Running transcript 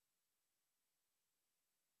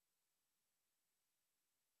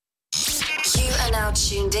now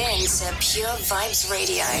tuned in to Pure Vybz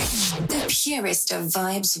Radio, the purest of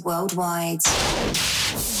vibes worldwide.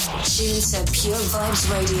 Tune to Pure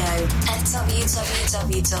Vybz Radio at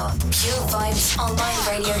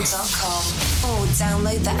www.purevibesonlineradio.com or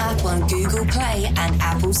download the app on Google Play and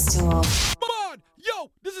Apple Store.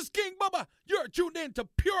 Yo, this is King Bubba. You're tuned in to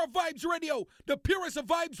Pure Vybz Radio, the purest of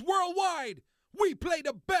vibes worldwide. We play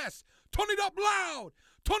the best. Turn it up loud.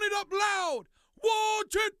 Turn it up loud.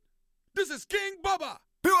 Watch it. This is King Bubba.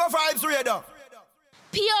 Pure Vybz Radio.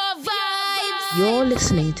 Pure Vybz. You're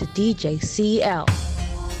listening to DJ CL.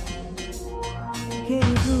 Get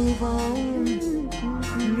it groove on.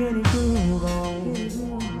 Get it groove on.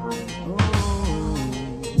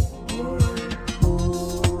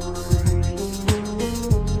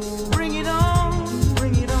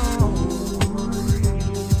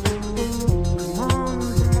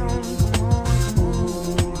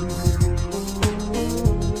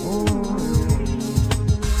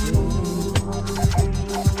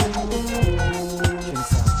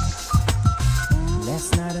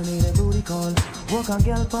 Walk a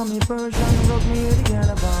girl for me Persian, rub me with the girl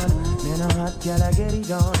a ball. Man a hot girl I get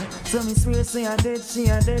it on. So me swear say I did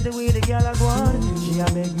the way the girl a go on. She a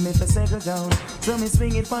beg me for settle down. So me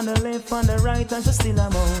swing it from the left, from the right, and she still a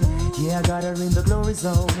moan. Yeah, I got her in the glory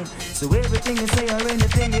zone. So everything you say or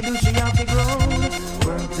anything you do, she have to grow.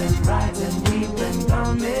 Work them right and keep them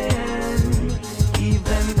coming. Keep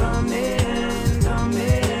them coming,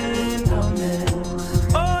 coming, coming.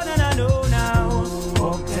 Oh, no, no, no, now.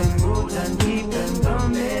 Walk them good and keep them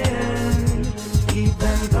coming. Keep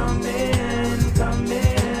them coming,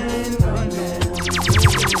 coming, coming.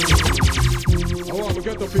 I want to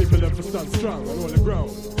get the people them to stand strong and hold the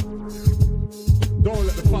ground. Don't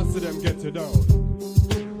let the fuss of them get you down.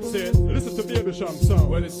 Say it, listen to Baby Sham sound.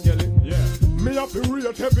 Well, it's Skelly, yeah. Me up in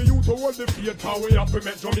real heavy you to hold the faith. How we up to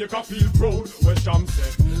make Jamaica feel proud. Where Sham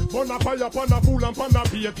said, burn a fire, pan a fool and pan a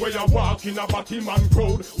beat. Where you walk in a batty man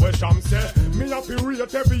crowd. Where Sham said, me up in real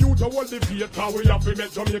heavy you to hold the faith. How we up to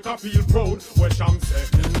make Jamaica feel proud. Where Sham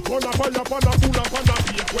said, burn a fire, pan a fool and pan a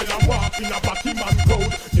beat. Where you walk in a batty man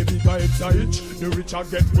crowd. The bigger it's a itch, the richer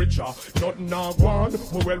get richer. Nothing now gone,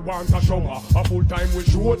 we well want a shower. A full time we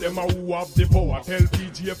show them a who have the power. Tell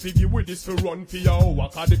PJ Figgy with this for run for your hour.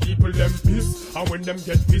 Cause the people them piss. And when them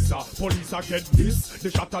get pisser, police a get this. The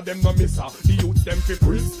shot of them no misser. The youths them fi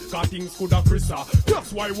Chris, cause things coulda crisser.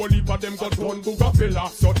 That's why one heap of them got gun booga fella.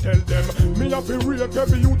 So tell them, me have to rate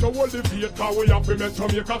every youth to hold the faith. Cause we have to make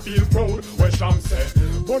Jamaica feel proud. Where Sham say,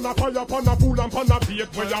 burn a fire, pan a fool and pan a bait.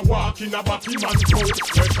 When you walk in a batty man crowd.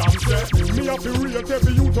 Where Sham say, me have to rate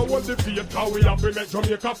every youth to hold the faith. Cause we have to make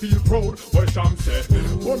Jamaica feel proud. Where Sham say,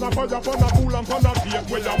 burn a fire, pan a fool and pan a bait.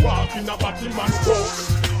 When you walk in a batty man crowd.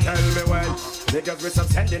 Tell me when niggas with some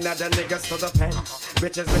sending other niggas to the pen.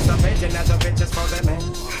 Bitches with some hating other bitches for the men.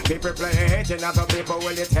 People play hating other people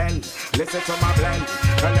will attend. Listen to my blend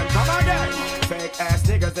and then come again. Fake ass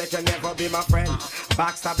niggas, they can never be my friend.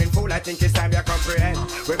 Backstabbing fool, I think it's time you comprehend.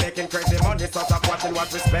 We're making crazy money, sort of watching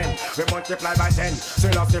what we spend. We multiply by 10,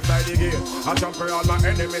 still not fly the gear. I jump for all my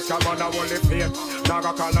enemies, come on, I won't live here. Now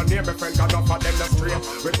I call on near my friend, cause enough of them the straight.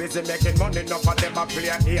 We're busy making money, enough of them a play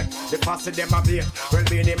here. The faster them a beat, well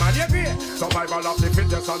being him and you great. Survival of the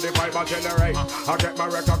fittest and the Bible generate. I get my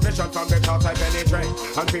recognition from the thoughts I penetrate.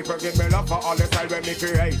 And people give me love for all the style when me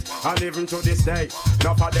create. And even to this day,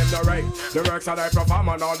 enough of them the rate. The works that I perform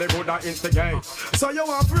and all the good I instigate. So you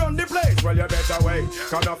want to run the place, well you better wait.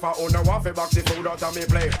 Cause enough of owner want to box the food out of me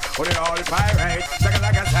plate. When they all pirate, check it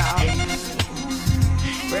like a sound.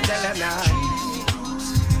 We tell them now,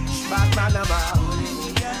 bad man about.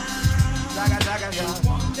 Jaga jaga jaga.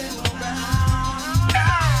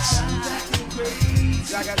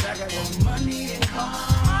 Jaga jaga jaga. Money and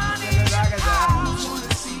cars. Jaga jaga.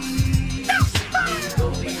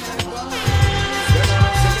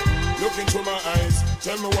 Look into my eyes,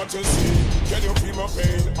 tell me what you see. Can you feel my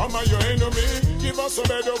pain? Am I your enemy? Give us a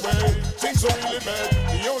better way. Things are really bad.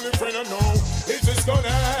 The only friend I know is this gonna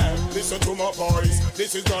end. Listen to my voice.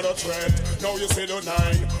 This is not a threat. Now you say the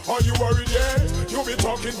 9. Are you worried yet? You be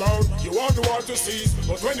talking about you want the world to cease,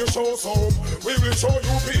 but when you show us hope, we will show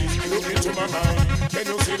you peace. Look into my mind. Can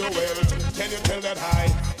you see the wealth? Can you tell that I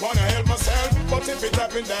wanna help myself? But if it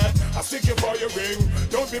happened that I stick you for your ring,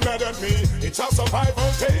 don't be mad at me. It's a survival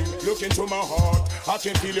thing. Look into my heart. I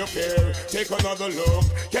can feel your fear. Take another look.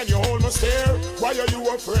 Can you hold my stare? Why are you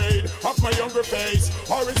afraid of my younger face?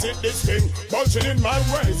 Or is it this thing bulging in my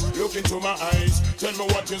waist? Look into my eyes. Tell me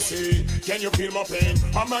what you see. Can you feel my pain?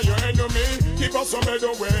 Am I your enemy? Give us a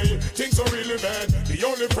better way. Things are really bad. The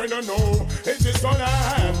only friend I know is this gonna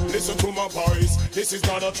have. listen to my voice. This is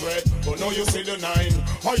not a threat, but now you see the 9.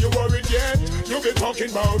 Are you worried yet? You be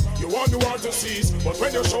talking about you want to cease, but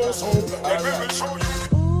when you show so, then we will show you.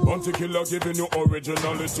 Bounty killer giving you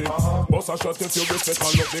originality. Boss a shot if you respect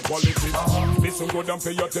and love the quality. Listen good and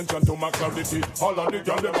pay attention to my clarity. All of the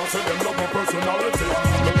girls them a say them love my personality.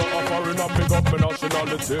 Me not a foreign and big up my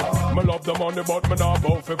nationality. Me love the money but me not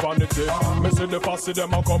bout for vanity. Me see the posse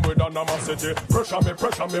them a come with animosity. Pressure me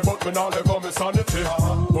but me not let go me sanity.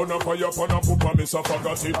 Put up for your pun and poop on me so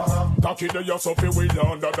forgot it. Cocky the your Sophie wheel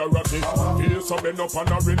under the ratty. Feel so bend up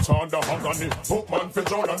and a rinse under agony. Book man for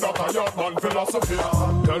John and that a yacht man philosophy.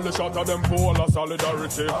 Tell the shot of them full of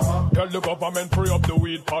solidarity. Tell the government free up the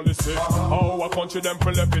weed policy. How a country them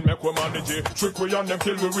for left in make we manage it. Trick we and them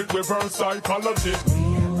kill we with reverse psychology.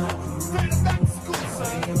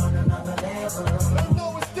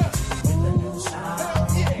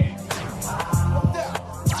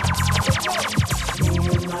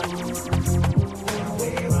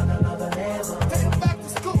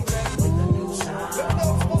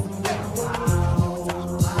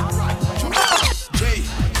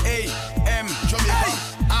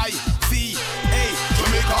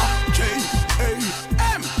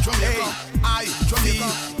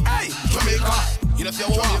 You know, say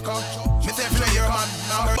Jamaica. Me say if you hear man,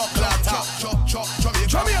 I'm a buckler top.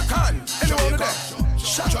 Jamaican, anyone there?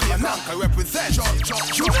 Jamaican can represent. You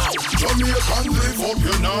know, Jamaicans live up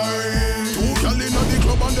your night. Two gal inna the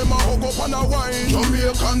club and them a hug up and a wine.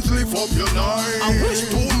 Jamaicans live up your night. I wish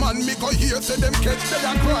two man me go hear say them catch they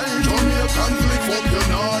a crying. Jamaicans live up your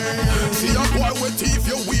night. See a boy with teeth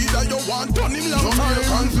you weed and you want done him long time.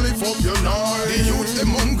 Jamaicans live up your night. The youth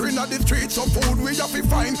them hungry inna the streets of food we have to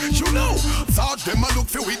find. You know, Sarge them a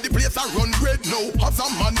look for with the place a run red now. As a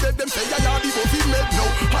man dead them say yeah the buffy made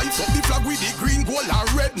now. Heights up the flag with the green, gold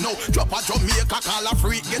and red now. Drop a Jamaica call a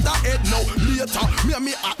freak get a head now. Later me and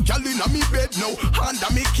me a gal inna me bed now.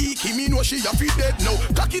 Under me kiki me know she a fi dead now.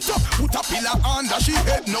 Cock it up put a pillar under she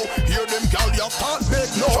head now. Hear them gal ya pass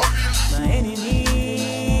bed now. My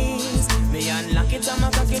enemies, me unlock it and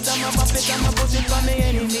my cock it and my pop it and my push it for me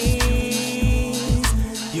enemies.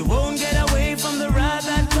 You won't get away from the wrath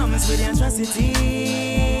that comes with the atrocities.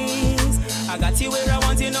 I got you where I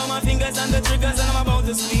want you, know my fingers and the triggers and I'm about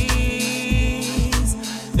to squeeze.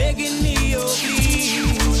 Begging me, oh please.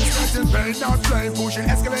 Belt not flame, pushing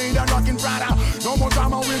Escalade and rocking Prada. No more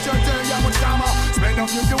drama with your turn, yeah much drama. Spend up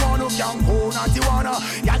if you wanna, young who not you wanna.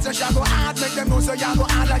 Y'all say y'all go hard, make them know so y'all go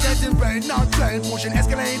hard. I get in belt not flame, pushing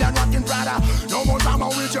Escalade and rocking Prada. No more drama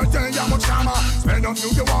with your turn, yeah much drama. Spend up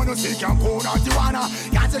if you wanna, see young who not you wanna.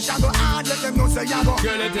 Y'all say y'all go hard, make them know so y'all go.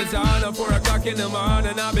 Girl, it is on 4 o'clock in the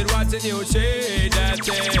morning. I've been watching you shade that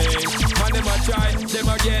thing. Man, them a try, them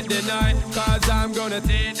a get denied. Cause I'm gonna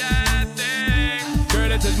take that thing. Girl,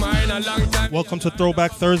 it is mine a long time. Welcome to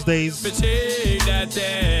Throwback Thursdays.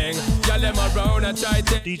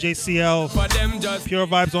 DJ CL, Pure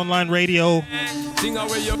Vybz Online Radio. Sing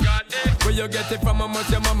where you got it, where you get it from, mama,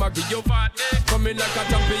 your mama give you fat it. Coming like a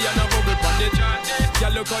champion, a bubble on the chart it. Yeah,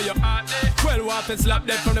 look how you hot it. 12 off and slap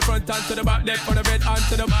that from the front and to the back, that from the bed and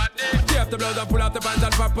to the back. Tear up the blouse and pull out the pants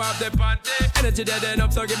and pop off the panty. Energy dead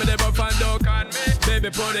enough, so give me the buff and don't con me. Baby,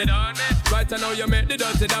 put it on me. Right now you make the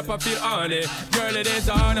dirty up, I feel on it. Girl, it is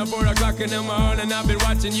on 4 o'clock in the morning. I've been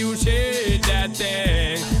watching you shade that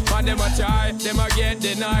thing. But them a try, them a get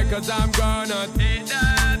denied, cause I'm gonna take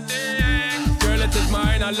that thing. Girl, it is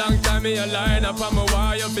mine a long time in your line up on my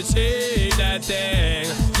wire for shade that thing.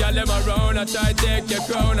 Y'all them around, I try take your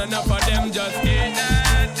crown, enough of them just get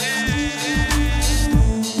that thing.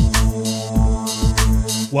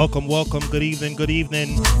 Welcome, good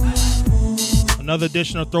evening. Another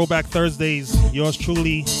edition of Throwback Thursdays. Yours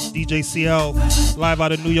truly, DJ CL, live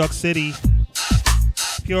out of New York City.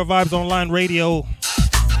 Pure Vybz Online Radio.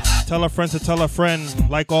 Tell a friend to tell a friend.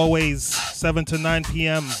 Like always, 7 to 9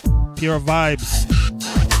 p.m. Pure Vybz.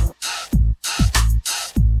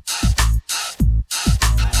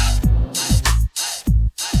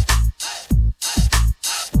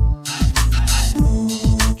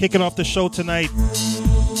 Kicking off the show tonight.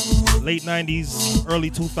 Late 90s, early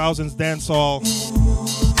 2000s dancehall.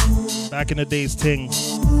 Back in the days ting.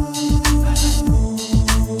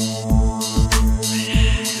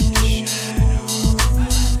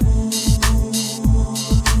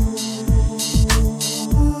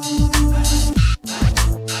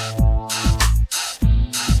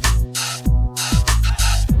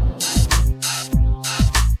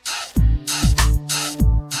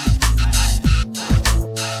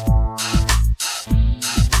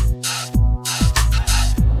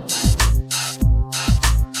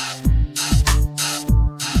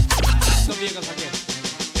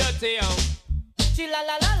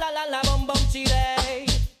 la la la bum bum chile.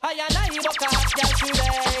 I and I walk a hot girl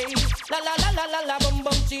today. La la la la la la bum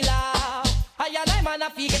bum chila. I and I man a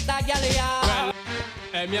get that girl here.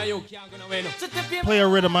 Play a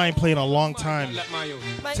rhythm I ain't played in a long time.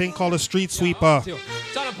 Thing called a street sweeper.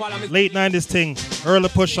 Late 90s thing. Early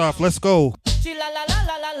push off. Let's go. Chila la la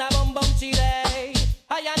la la la bum bum chile. I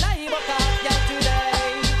and I walk a hot girl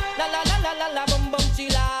today. La la la la la la bum bum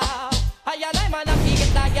chila. I and I man a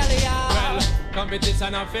get that girl here. Well,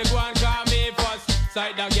 competition a fig one call me first.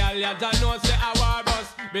 Side the girl ya don't know say a war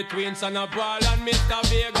bus. Between Son of Paul and Mr.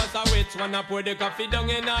 Vegas, a which one I pour the coffee down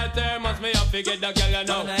in all thermos. Me have to get the girl you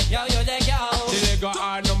know. Yo, you the girl. She let go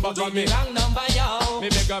hard number for me. Wrong number, yo. Me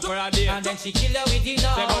beg her for a date. And then she kill her with the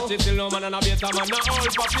no. Say but she still no man and a better man. No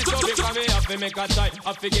old puppy so because me have to make a try.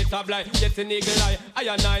 Have to get a blind, get an eagle eye. I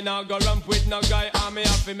and I now go ramp with no guy. And me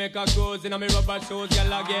have to make a clothes in a me rubber shoes.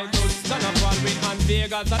 Girl I get those. Son of Paul with and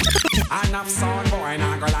Vegas. Enough sound boy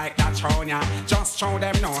now go like that throne ya. Just show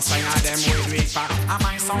them no sign of them with weak back. And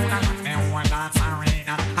my sound and them one dance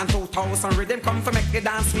arena. And 2000 rhythm come for make the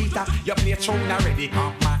dance sweeter. You play tune already,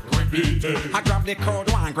 come back repeat it. I grab the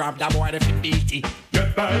crowd one, grab the boy the 50.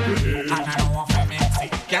 Get back with it. And I know what me see.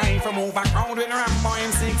 Can't from move a crowd with a Rambo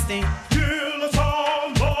M16. Kill a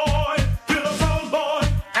sound boy, kill a sound boy.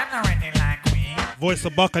 I'm not ready like me. Voice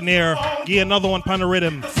of Buccaneer. Give another one pan the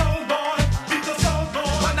rhythm.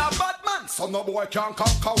 So no boy can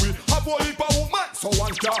conquer we. Have a heap of woman, so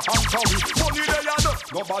one can't conquer we. Money they are done,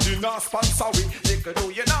 nobody not sponsor we. Little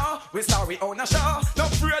do you know, we sorry on a show. No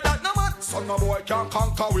fear that no man, so no boy can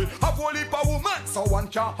conquer we. Have a heap of woman, so one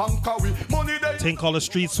can't conquer we. Money they Thing called a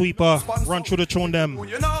street sweeper. Run through the tune them.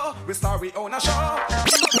 you know, we sorry on a show. All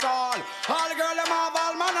the girl them have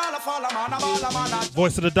all man, all the follow man, all man.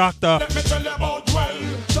 Voice of the doctor. Let me tell you about well.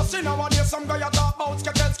 Just in nowadays, some guy you talk about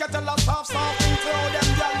skettle, a soft, throw them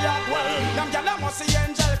girl ya well. Them gyal a must see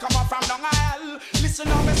angel come up from down hell. Listen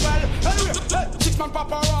now me swell. Anyway, 6 months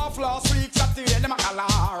papa off last week. Saturday them a color.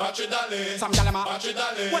 Some gyal a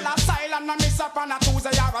well a silent and miss up on a Tuesday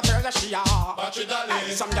or a Thursday she a.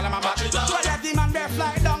 Some gyal a so let the man they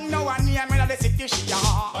fly down now and near me the city she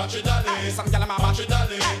a. Some gyal a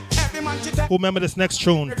every man she take. Who remember this next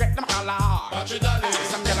tune? Them color.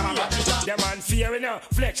 Some gyal a the man fear, you know.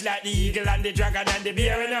 Flex like the eagle and the dragon and the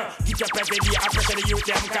bear, you know. Get up every day, I pressure the youth,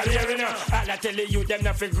 them career, you know. All I tell the youth, them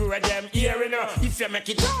not figure them ear, you know. If you make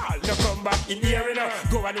it all, no come back in here, you know.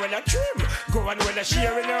 Go and well a trim, go and well a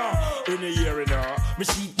share, you know. In the year, you know. Me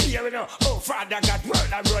see clear, you know. Oh, Father God,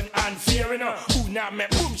 world I run and fear, you know. Who now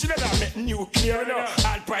make boom, she not make nuclear, you know.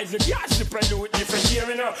 All prize the gas, the prelude, different year,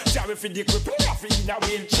 you know. Sorry for the cripple, off in a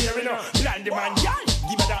wheelchair, you know. Blind the man, yeah,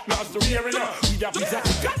 give me that lost to hear, you know. With a piece of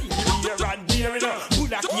gunny, and beer, you know.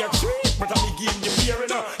 Pull up your tree, but I begin the beer, you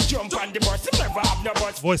know. Jump on the bus, you never have no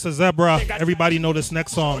bus. Voice of Zebra. Everybody know this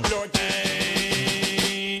next song.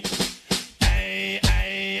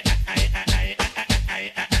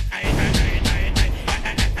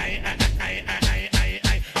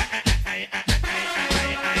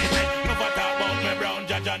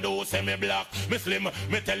 Say me black, me slim,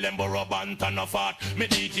 me tell them borrow band and no fat. Me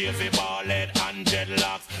DJ fi ball head and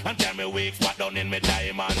dreadlocks. And tell me wigs but down in me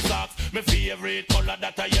diamond socks. Me favorite color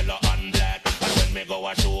that a yellow and black. And when me go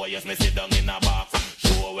a show, yes me sit down in a box.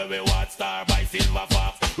 Show where we watch star by Silver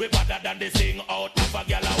Fox. We better than this thing out of a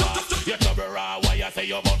gal a walk. You trouble raw, why you say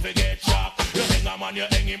you bout to get shocked? You hang a man, you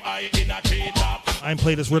hang him high in a tree top. I ain't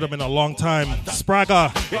played this rhythm in a long time.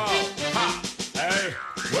 Spraga. Hey,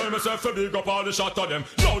 well, myself to big up all the shot of them.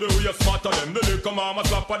 Now the way you spot of them. The liquor mama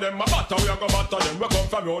slap of them. My batter we a go batter them. We come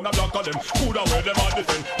from round a block of them. Could away them all the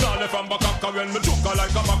thing. Now they from back up when me took like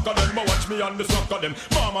a back of them. But watch me on the slack of them.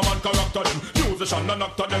 Mama man character them. Musician and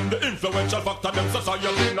actor them. The influential factor them. Society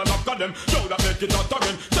and knock of them. Yo that make it out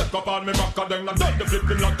again. Take up on me back of them. And then the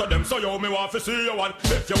flipping lot of them. So yo me want to see you one.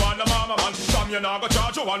 If you want a mama man, come you now go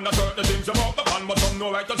charge you one. That's certain things you walk upon. But some know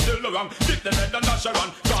right and still wrong. Kick the head and dash around.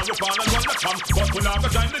 Call you pan and run the camp. But we not go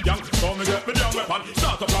join the gang. So me get me down weapon.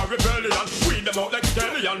 Start up our rebellion. Weed them out like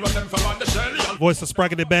stallion. Run them from on the stallion. Voice of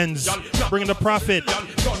Spraga the Benz. Bringing the profit. Done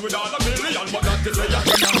with all a million. But that is a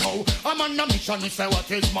young. I'm on a mission. Me say what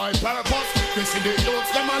is my purpose. We see the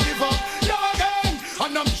youths them a live up. Yo again.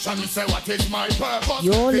 On a mission. Me say what is my purpose.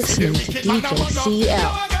 You're listening to DJ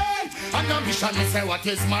CL. On a mission. Me say what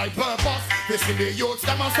is my purpose. We see the youths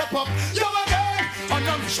them a step up. Yo again. On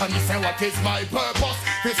a mission, me say what is my purpose.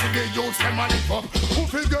 This is the youth them a live up. Who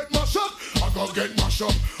fi get mash up, I go get mash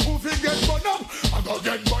up. Who fi get burn up, I go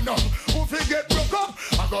get burn up. Who fi get broke up,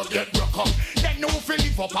 I go get broke up. Then who fi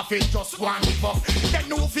live up, I it just one give up. They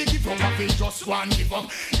know if give up, I it just one give up.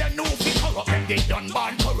 They know if corrupt, and they done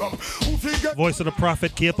bad corrupt. Voice of the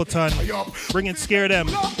Prophet, Capleton. Bring and scare them.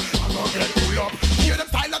 I'm gonna get pull up. Hear them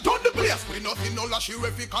style of done the place. We nothing no lashy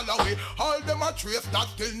if we call away. All them a trace that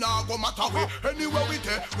still now go matter way. Anywhere we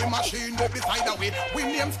take, we machine they beside away. We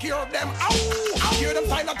name scare them. Ow! Hear them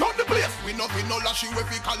style of done the place. We nothing no lashy if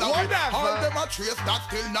we call away. All them a trace that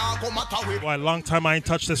still now go matter way. Why, long time I ain't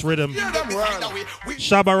touched this rhythm. We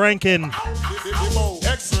Shabba Rankin.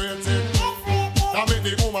 X-rated. That make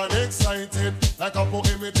the woman excited. Like a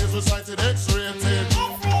poem it is recited. X-rated.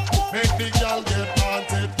 Make the girl get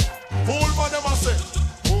haunted. Fool man them a say,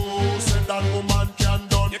 who said that woman can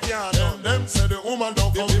done? You can't tell them say the woman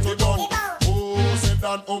don't come to done. Who said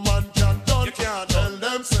that woman can done? You can't tell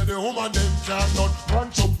them say the woman them can done.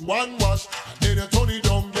 One chop, one wash, and then you turn it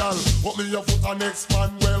down, girl. Put me your foot and next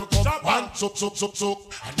man welcome. One chop,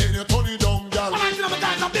 and then you turn it down, girl.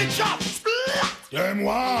 a big shot. Them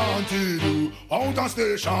wanted you out of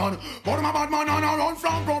station, but my bad man on a run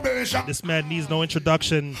from probation. This man needs no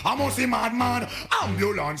introduction. I must see madman,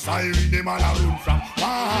 ambulance siren, them all a run from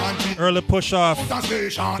wanted. Early push off.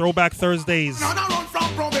 Throwback Thursdays.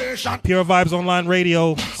 Pure Vibes Online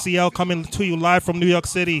Radio. CL coming to you live from New York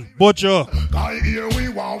City. Butcher. Guy here we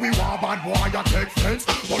want bad boy that take fence.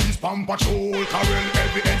 Police pump patrol, carrying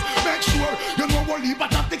evidence. Make sure you know what leave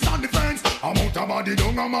tactics on the fence. I'm out of body,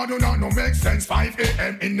 don't I'm out of no make sense. 5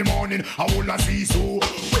 a.m. in the morning, I will see so.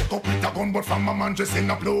 Wake up with a gun, but from my man just in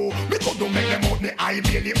a blow. Me could don't make them out, me eye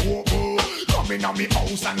barely open. Come in on me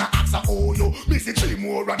house and I ask a oh yo. Me see 3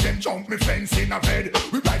 more of them jump me fence in a bed.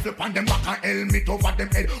 We rifle on them back and helmet over them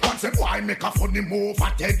head. Once them boy make a funny move,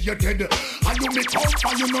 I dead, you dead. And you make out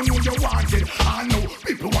for you don't know you wanted. I know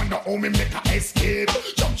people wonder how me make a escape.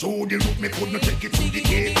 Jump through the roof, me could not take it to the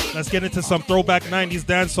gate. Let's get into some throwback 90s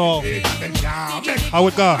dancehall. How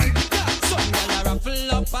it go?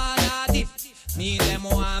 Me them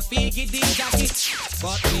want figgy the jacket,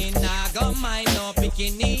 but me nah go mind no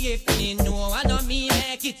bikini if me know I know me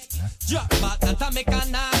make it. Drop back that I make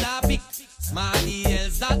another pick. Smarty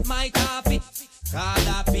else that might have it. Cause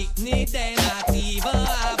a picnic they not even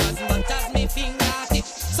have as much as me finger tip.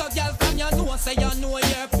 So girl from your nose say you know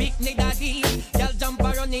your picnic daddy. Girl jump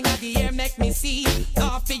around in the air make me see.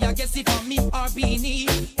 No fear guess if for me or beanie.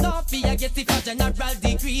 No fear guess if for general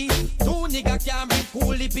degree. 2 nigga can bring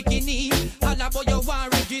coolie bikini. And about your one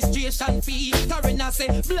registration fee. Tarina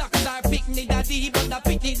say blacks are picnic daddy. But the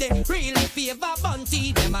picnic they really favor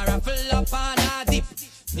bounty. Them a raffle up on a dip.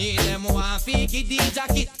 Need them one figgy the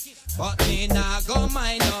jacket. But me nah go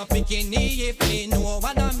mind no bikini if me know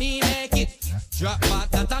what I me make it. Drop back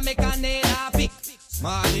that I make a nail a pick.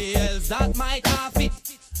 Smarty else that might have it.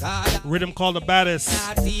 Rhythm called the baddest.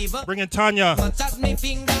 Bring in Tanya. I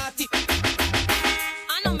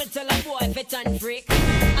know me tell a boy fit and freak.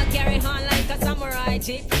 I carry on like a samurai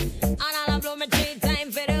jeep. And I'll blow me 3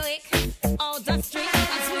 times for the week. Out the street,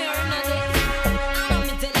 I swear I'm not it. I know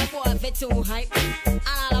me tell a boy fit too hype. And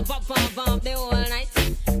I'll pop the whole night.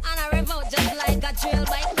 And I rev out just like a trail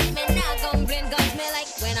bike. Me not complain cause me like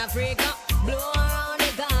when I freak up. Blow around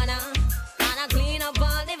the corner. And I clean up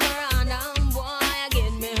all the veranda. Boy, I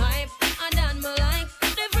get me hype. And then me like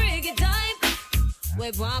the freaky type.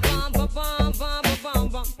 We bum bum bum bum bum bum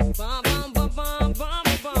bum.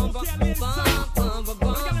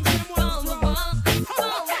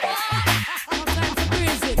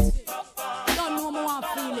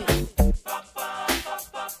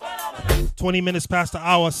 $20 minutes past the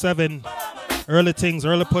hour 7. Early things,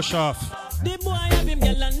 early push off. The boy have him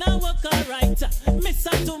girl and now walk alright. Miss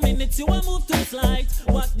her 2 minutes, you a move too slight.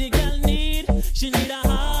 What the girl need? She need a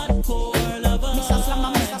hardcore lover. Mr.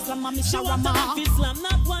 Slamma, Mr. Rama.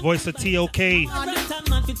 Voice of T.O.K.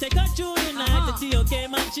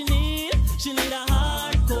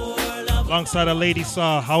 Alongside a lady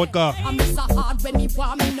saw. How it go? I'm so hard when me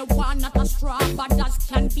want me no want not a straw. But as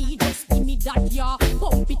can be, just give me that ya.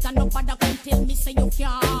 Pump it and nobody can tell me say you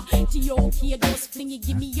can't. T.O.K. just fling it,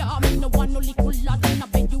 give me ya. Me no want no little lad in a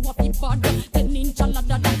bed you up the bad. 10-inch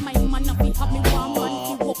ladder that my man a be have me one man.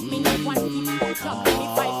 He walk me no one keep out job. Give me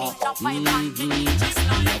 5 feet up 5 and 10 inches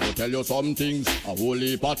long. I will tell you some things, a whole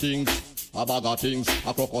heap of things. A bag of things,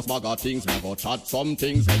 a crocus bag of things. I go chat some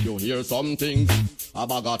things, and you hear some things. A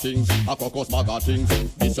bag of things, a crocus bag of things.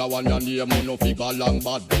 This a one your name, who no figure long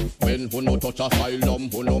bad. When who no touch asylum,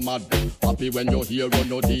 who no mad. Happy when you hear who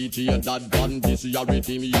no DJ that gun. This your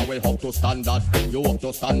rhythm, you will up to standard. You up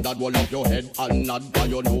to standard, roll up your head and nod. By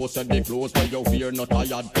your nose said they close, but you fear not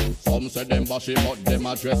tired. Some say them bashy, but them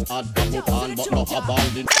address ad. Put on, but not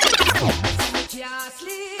abandoned.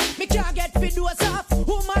 Me can't get fit doors off.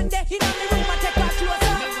 Woman there in the room and take her clothes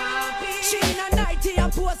off.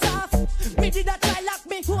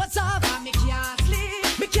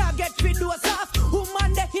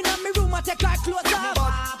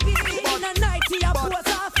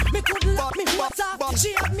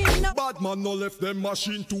 Bad man no left them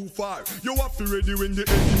machine too far. You have to ready when the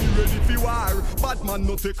enemy ready for war. Bad man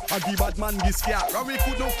no take a give bad man this scare. And we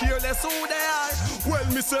could not care less who they are. Well,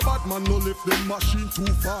 me say bad man no left them machine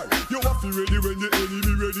too far. You have to ready when the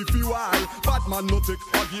enemy ready for war. Bad man no take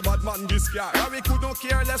a give bad man this scare. And we could not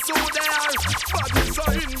care less who they are. Bad is a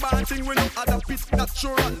in bad thing we no adapt it.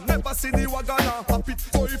 Natural, never see the wagon and hop it.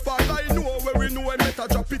 So if I know where we know we better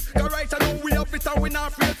drop it. Cause right now we have it and we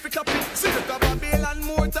not afraid to clap it. See the Babylon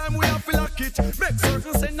more time we have to lock it. Make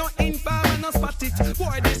certain say no infam and no spot it.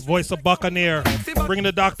 Boy, this Voice of Buccaneer. Bring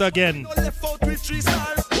the doctor again. left out with 3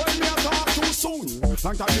 stars. When me a talk too soon,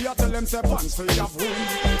 long time me a tell them say pants for your room.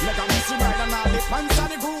 Like a messy ride and all the pants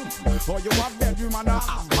and the groom. For you have bedroom and a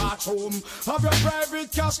half bathroom. Have your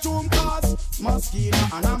private costume cause mosquito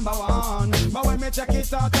a number 1. But when me check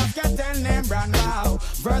it out, I can tell name brand now.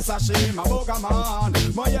 Versace, my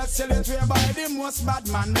Bogaman. My yes sell it way by the most bad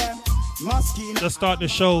man them. Just start the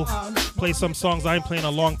show. Play some songs I ain't playing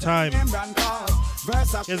a long time.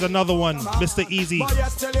 Here's another one, Mr. Easy.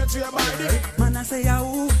 Man, I say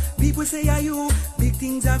you, people say you, big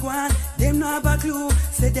things are going, them no have a clue.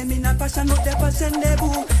 Say them in a passion, not their passion they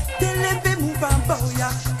boo. Tell them to move and bow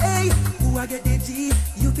ya. Hey, who I get the G?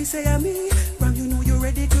 You be say me, from you know you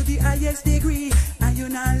ready to the highest degree, and you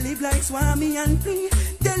not live like Swami and free.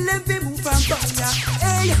 Tell them to move and bow ya.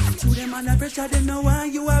 Hey, to them under pressure, they know why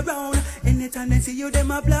you around. Anytime they see you,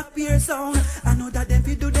 them a black beer sound. I know that them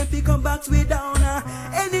fi do them fi come back way down.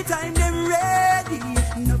 Anytime them ready,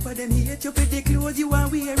 enough of them hate you for the clothes you are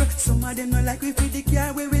wear. Some of them not like we for the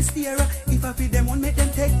car where we steer. If I feed them one, make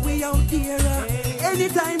them take way out here.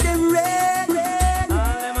 Anytime them ready, all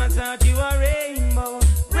them a talk you a rainbow,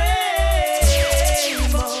 rainbow.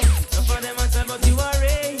 Enough of them a talk but you a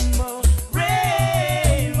rainbow,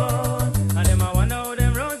 rainbow. And them a wonder how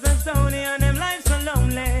them roads are stony and them lives so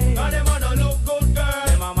lonely. Cause them a don't look good, girl.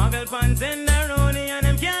 Them a muggle pants in their rooney and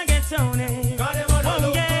them can't get Tony.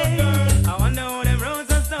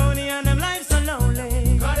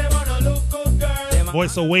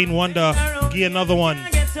 Voice of Wayne Wonder. Give another one.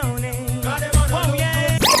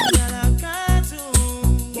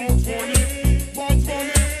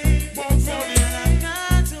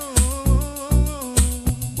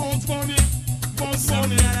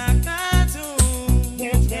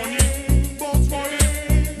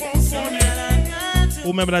 Who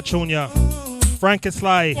remember that tune, yeah? Frank and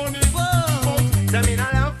Sly. Them in a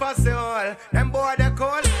love for soul. Them boy they cool.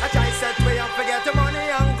 I try set way up forget the money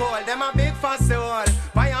and gold. Them a big for soul.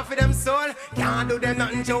 Fire for them soul. Can't do them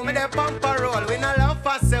nothing to me. They pump a roll. We no love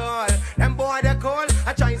for soul. Them boy they cool.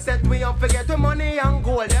 I try set way up forget the money and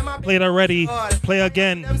gold. Them a Played already. Play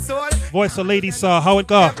again. Voice of Lady Saw. How it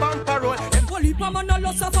go?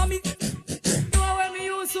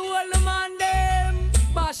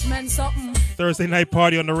 Thursday night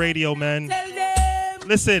party on the radio, man.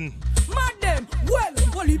 Listen. Madam, well,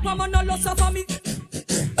 holy mama no loss of me.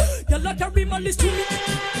 You like carry my list to me.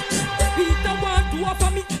 Peter want to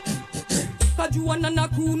offer me. Cause you want a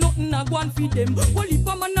crew, nothing I go and feed them. Holy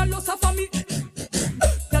mama no loss of me.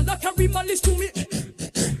 You like carry my list to me.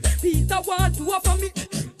 Peter want to offer me.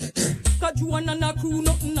 Cause you want a crew,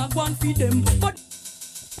 nothing I go and feed them. But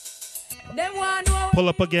them want to pull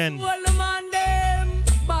up again.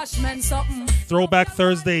 Throwback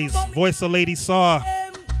Thursdays. Voice of Lady Saw.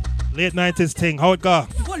 Late 90s thing. How it go?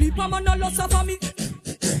 Holy mama no loss of me.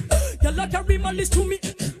 You like carry my list to me.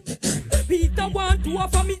 Peter want to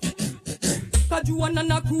offer me. Cause you want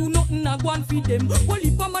a crew, nothing I go and feed them.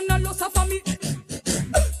 Holy mama no loss of me.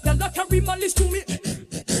 You like carry my list to me.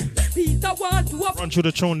 Peter want to offer. Run through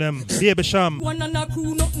the tune them. Baby Sham. One and a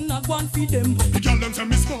crew, nothing I go and feed them. The girl them say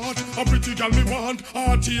me smart, a pretty girl me want.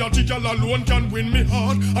 Arty girl alone can win me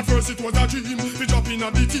heart. At first it was a dream, we drop in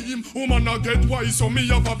at the team. Woman I get wise, so me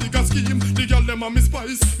have a bigger scheme. The girl them a me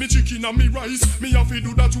spice, me chicken and me rice. Me have to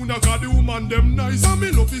do that tune, cause the woman them nice. And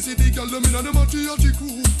me love to see the girl them in a them Arty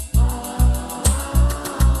crew.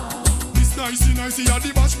 This nicey a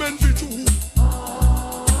the bashment for two.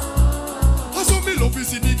 So me love to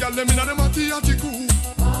see the girl them in a them Arty crew.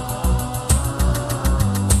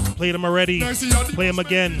 Played them already. Play them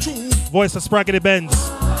again. Voice of Spraggedy Benz.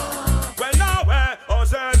 Well, now, oh,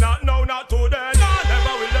 say not, no, not today. No,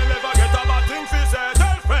 never will they never get a bad thing for say.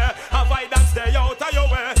 Self-way, have I that stay out of your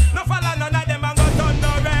way. No follow none of them and go turn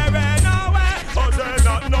no rare. No way, oh, say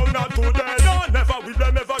not, no, not today. No, never will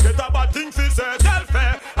they never get a bad thing for say.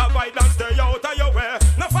 Self-way, have I that stay out of your way.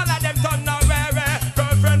 No follow them turn no rare.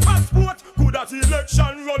 Girlfriend passport, good at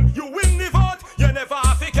election run. You win the vote. You never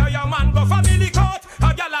have to carry your man go family court.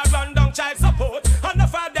 A gal a run down child support.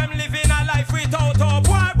 Enough of them living a life without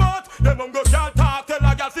hope.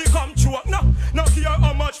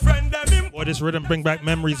 this rhythm bring back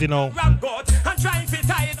memories, you know.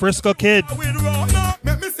 Frisco Kid.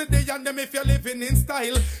 Make me see the and them if you're living in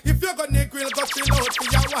style. If you're gonna grill, go chill out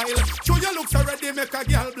for a while. Show your looks already, make a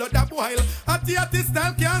girl blood a boil. At the artist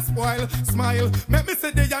style can't spoil. Smile. Make me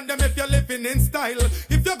see the and them if you're living in style.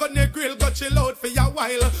 If you're gonna grill, go chill out for a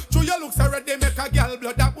while. Show your looks already, make a girl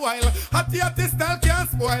blood a boil. At the artist style can't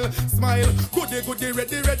spoil. Smile. Goody,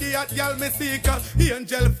 ready at y'all me seek.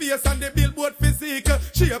 Angel face and the billboard physique.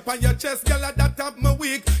 Shape on your chest, girl, that have me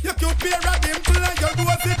weak. You cute pair of dimple and your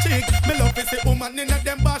rosy cheek. Me love to see woman in a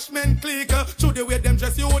them bashment clique. Show the way them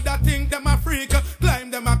dress, you would think them a freak.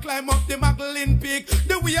 Climb up the Magdalene peak.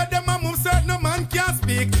 The way them a move, certain no man can't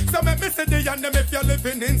speak. So make me say the and them if you're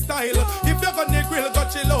living in style. If you're gonna grill, go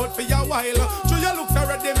chill out for a while. Show your looks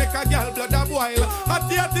already, make a girl blood a boil. At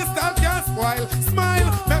the artist style can't spoil. Smile.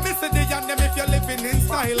 Make me say the and them if you're living in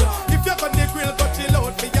style. If you're gonna grill, go chill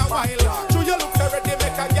out for a while. Show your looks already,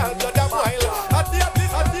 make a girl blood a boil. At the artist.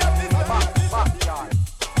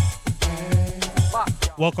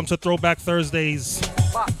 Welcome to Throwback Thursdays.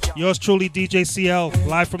 Yours truly, DJ CL,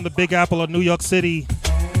 live from the Big Apple of New York City.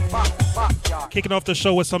 Kicking off the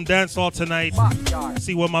show with some dancehall tonight.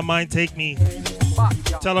 See where my mind take me.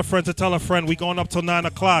 Tell a friend to tell a friend. We going up till 9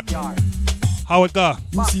 o'clock. How it go?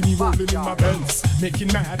 You see me rolling in my Benz, making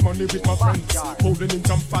mad money with my friends, holding in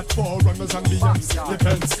some fat forerunners and beyonds.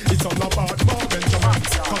 Depends, it's all about more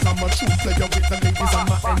Benjamins, cause I'm a true player with the ladies on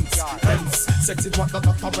my ends. Hence, sex is what the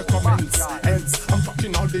doctor recommends. Hence, I'm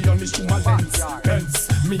fucking all the honest to my lens. Hence,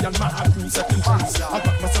 me and my crew setting trends. I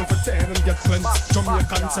got myself a 10 and get cleansed.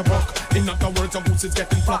 Jamaicans a buck, in other words, a goose is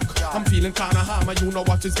getting plucked. I'm feeling kinda hammer, you know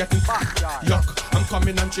what is getting yuck. I'm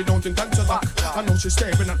coming and she don't intend to duck. I know she's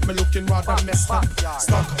staring at me looking rather messed up.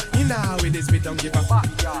 Stuck, you know how it is, we don't give a fuck.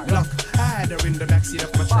 Look, I had her in the backseat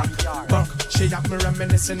of my truck. Buck, she got me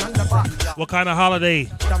reminiscing on the block. What kind of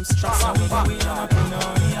holiday? I'm stressed out. We going on a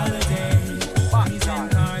holiday. Parties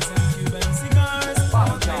and cars and Cuban cigars.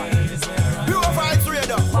 All day is where I'm Pure Vybz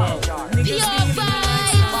Radio. Pure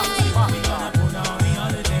Vybz. We gonna put on the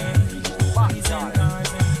holiday. Parties and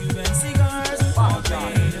cars and Cuban cigars. All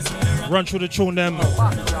day is where I'm Run through the tune them.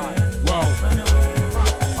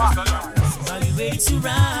 ready to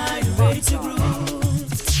ride, ready to groove.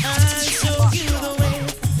 I'll show you the way.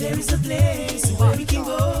 There is a place where we can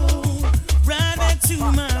go. Ride back to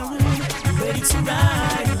my room. Ready to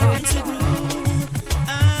ride, ready to groove.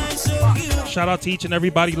 I'll show you. Shout out to each and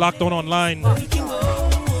everybody locked on online. We can go.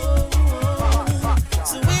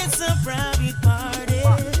 So it's a private party.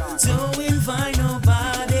 Don't invite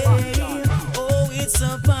nobody. Oh, it's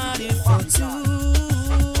a party for two.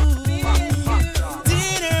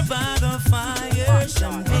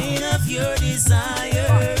 Champagne of your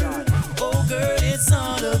desire. Oh girl, it's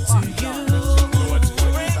all up to you.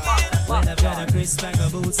 Well, I've got a crisp bag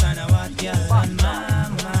of boots and a white girl on my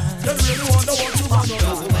mind. You really wonder what you want to do.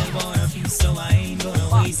 Girls well born of you, so I ain't gonna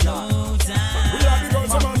waste no time. We are the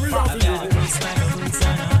girls, man, we love I've got a crisp bag of boots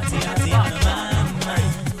and a hottie on my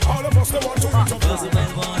mind. All of us, they want to meet up. Girls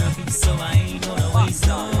well born of you, so I ain't gonna waste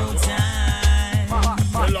no time.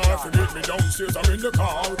 Tell her if you meet me downstairs, I'm in the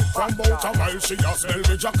car. From about a mile, she just smell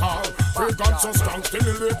me jackal. Fragrance so strong,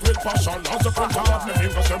 stimulate with passion. As the front of me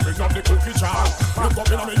fingers, them bring up the cookie jar. Look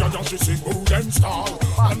up in me and she sing mood and style.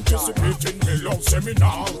 Anticipating me love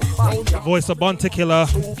seminar. Voice of Bunticular.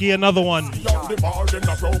 Give another one.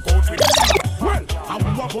 Well,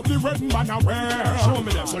 I walk up the red man aware. Show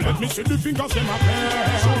me them. So let me see the fingers them up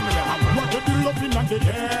there. Show me them. I walk up the loving and the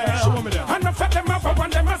air. Show me them. And I fed them up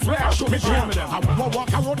and them as well. Show me them. I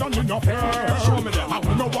walk around on the fair. Show me them. I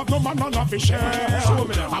know what no man on the share. Show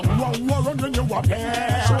me them. I run when you up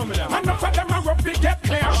here. Show me them. And I fed them up to get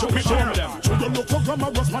clear. Show me them. So you look so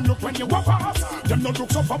glamorous, man, look when you walk past. Them no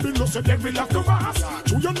look so fabulous, so they will have to mass.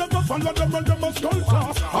 So you never follow them and them must go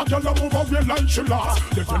class. A girl a move over your line, she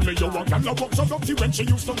lost. They tell me you a girl a walk so dirty when she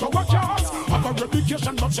used to go a class. Have a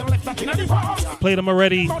reputation, but she left that in the past. Played them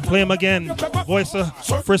already, play them again. Voice of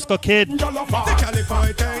Frisco Kid. The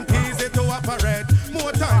California ain't easy to operate.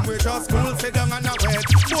 More time we just school, sit down and a wait.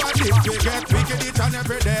 More this we get wicked each and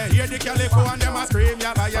every day. Hear the California and them a scream,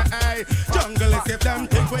 yeah, by your eye. Jungle is if them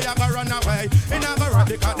think we have a run away. In a run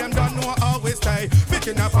because them don't know how we stay.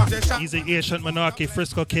 Picking up position. He's the ancient monarchy,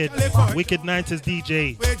 Frisco Kid. Wicked Nights is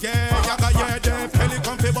DJ.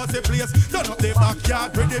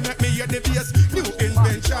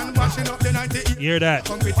 You hear that?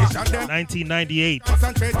 1998.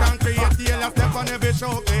 Concentrate and create the hell step on every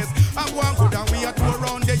showcase. I go and good and we are tour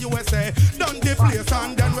around the USA. Done the place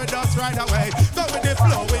and then we just ride away. Go with the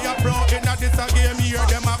flow, we are pro in a this a game. Hear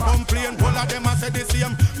them a complain, all of them a say the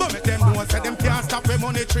same. But make them know say them can't stop the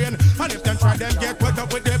money train. And if them try them get wet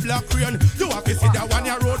up with the blood. black rain. You have to see that one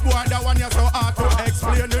your road boy, that one you so hard to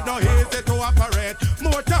explain. It no easy to operate.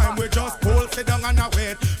 More time we just pull, sit down and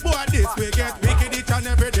wait. Boy, this we get wicked each and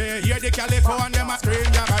every day. Hear the Calypso and them a scream,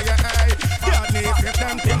 yeah, hey. God needs if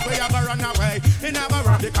them think we have a run away. In our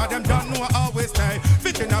run because them don't know how we stay.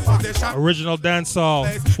 Fit in a position. Original dancehall.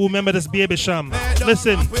 Who remember this baby sham?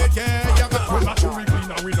 Listen.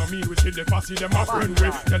 We don't mean we see the fussy, them a friend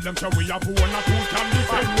with. Tell them so we have one or two can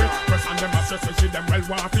defend with. Press and them a stress and see them well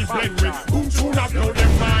want to blend with. Boom soon a blow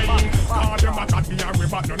them mind. Cause them a chat me and we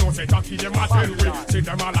but no know say talkie them a tell with. See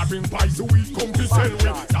them all a bring pies so we come to sell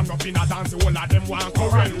with. Stand up in a dance all of them want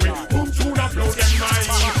correl with. Boom soon a blow them mind.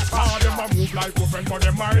 Cause them a move like a friend but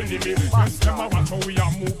them a enemy. Yes them a watch how we a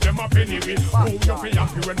move them a penny with. Oh you feel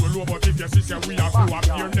happy when we low but if you see say we a go up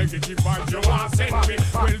here negative vibes you want send with.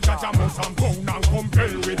 Well judge a mouse and pound and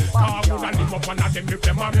compel with. Car would a live up one of them if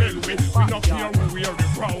them a mel with. We not care who wear the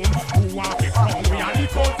crown, who want the crown. We a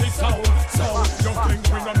lick out the sound. So you think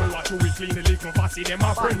we don't know what to we clean the little fussy them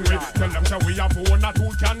a friend with. Tell them so we have one or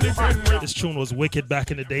two can defend with. This tune was wicked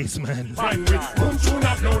back in the days, man. Fine with. Boom tune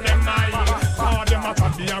a blow them mind. Car them a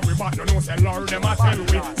chat me and we but no know say Lord them a tell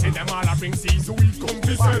with. See them all a bring seeds so we come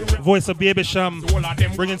to sell with. Voice of Baby Sham,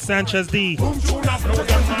 bringing Sanchez D. Boom tune a blow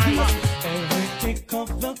them mind. Tick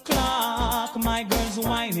of the clock, my girl's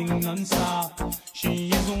whining non-stop. She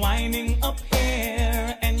is whining up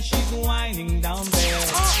here and she's whining down there.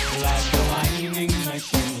 Like a whining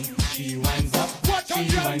machine. She winds up,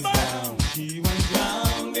 she winds down. She winds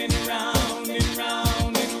round and round and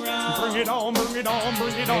round and round. Bring it on, bring it on,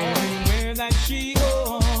 bring it on. Everywhere that she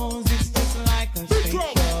goes, it's just like a stage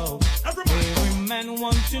show. Every man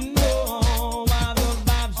wants to know why the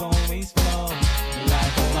vibes always flow.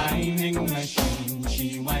 Like a whining machine.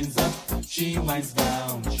 She winds up, she winds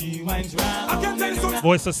down, she winds round.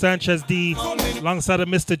 Voice of Sanchez D, alongside of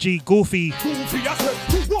Mr. G, Goofy. Goofy, I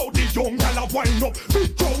said, whoa, the young gal a wind up.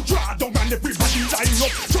 Big Joe draw down and everybody line up.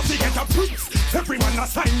 So they get a prince, every man a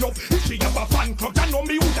sign up. If she have a fan club, you know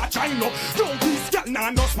me who da chine up. Don't this gal nah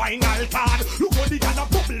no spinal cord. Look how the gal a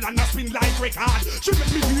bubble and a spin like record. She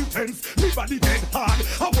make me feel tense, me body dead hard.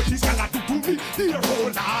 How what this gal a do to me, dear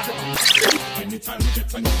old lad. Anytime we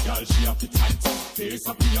get a new gal, she have the tight. Face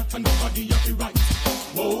up here and nobody have the right.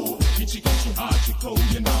 Whoa, itchy hard, she go,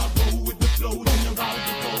 you know, roll with the flow, then you're out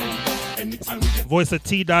the road. Anytime we get Voice of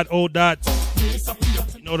T.O.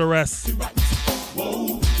 You know the rest.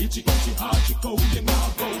 whoa, itchy hard, she go, you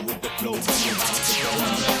know, roll with the flow, then you're out the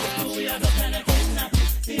road. We are the planet kidnapping.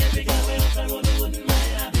 See every girl we up and roll the wooden my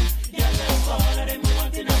happy. Girl, let's all of them who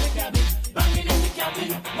want in the cabin. Banging in the cabin,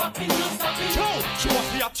 walking no stopping. Show up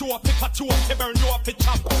the two up, pick a two up, they burn you up, it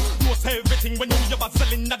chop. You say everything when you have a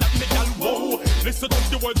selling that medal. Whoa, listen to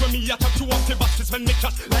the words when me a tap you up, the bashes when me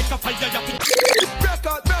cut like a fire. Break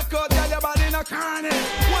out, tell your body in a carny.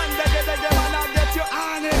 One day, man, I'll get you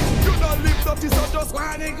on it. You don't live dirty, so just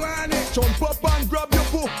whining. Jump up and grab your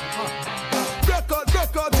book. Break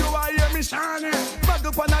out, you are hear me shining. Bag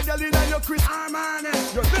up on a girl in your Chris Armani.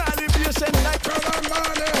 You're barely patient like Colin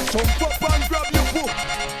Money. Jump up and grab your book.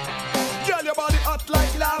 Girl, your body hot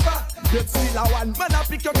like lava. Get still a one man a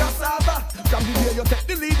pick your cassava. From the day you take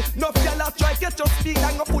the lead, no girl a try get your speed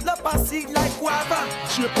and go pull up a seed like guava.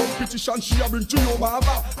 She a competition, she a bring to your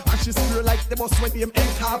mama. And she screw like the boss when him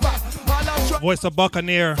ain't cover. Voice of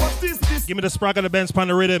Buccaneer. Give me the sprag of the Benz pan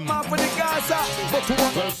the rhythm. Well,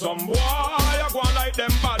 some boy, I go on like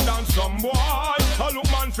them bad and some boy, I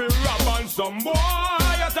look man for rap and some boy,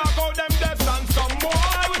 I talk out them deaths and some boy,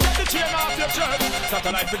 we get the chain off your shirt.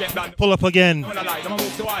 Satellite forget that. Pull up again.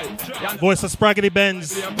 Voice of Spraggedy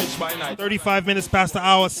Benz. 35 minutes past the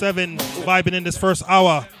hour 7. Vibing in this first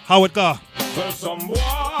hour. How it go? Well, some boy,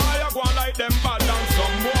 I go on like them bad and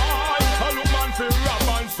some boy, I look man for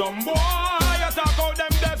rap and some boy, I talk out them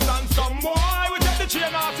deaths and some boy, we get the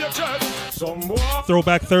chain off your shirt. Some boy.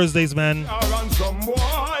 Throwback Thursdays, man. Some boy,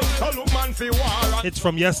 I look man for war. It's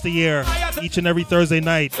from yesteryear. Each and every Thursday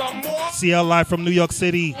night. CL live from New York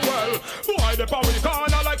City. Well, boy, the power in the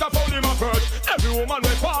corner like a foul in my perch. Every woman we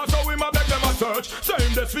pass, so we ma beg them a search.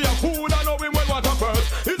 Same this for your food, I know him well what a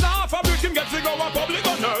purse. It's half a brick, him get to go a public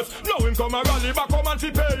on nurse. Know him come a rally back home and fi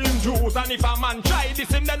pay him dues. And if a man try this,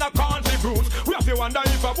 him then a can't see bruise. We have to wonder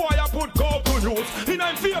if a boy a put coke to use. In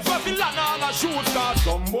I'm fear for the land all a shoot. Cause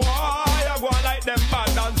some boy a go like them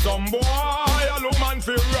bad and some boy a look man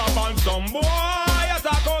fi rap and some boy a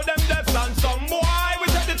talk out them deaths and some boy we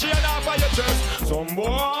take the chain off of your chest. Some boy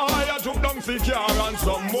a jump down fi car and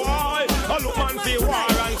some boy a look man fi war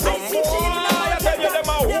and some boy a tell you them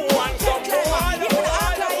a who and some boy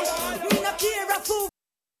we no care a fool.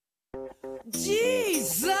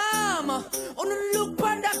 Jesus, on look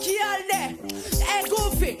on the kill there. Hey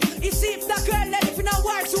Goofy,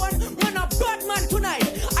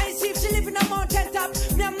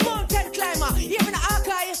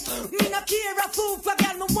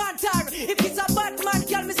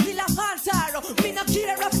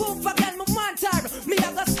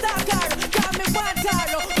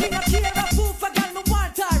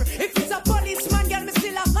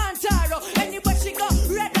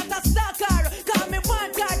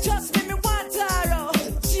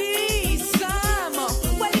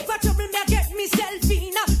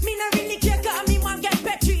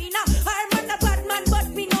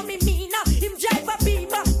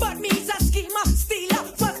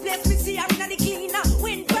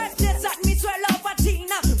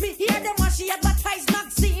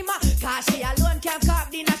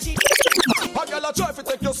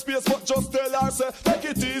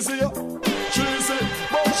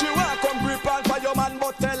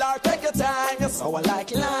 tell her take your time. You're sour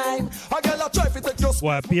like lime. A girl a try to take your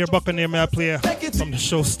What, Beer Buccaneer may I play from the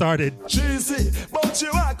show started. cheesy, but you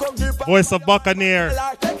want come give Voice of Buccaneer,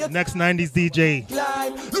 next 90s DJ.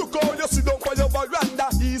 climb. Look how you sit down for your veranda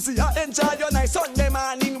easy. I enjoy your nice Sunday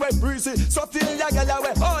morning when breezy. So till your girl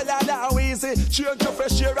away, all that now easy. Change your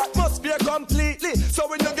fresh air atmosphere completely. So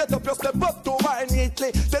when you get up, you step up to wine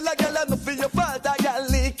neatly. Tell a girl enough for your fault, a girl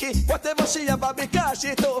leaky. Whatever she ever because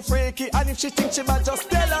she too freaky. And if she thinks she might just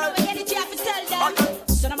tell her. Get it, you have to tell them.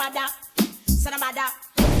 Son of mother, son of mother,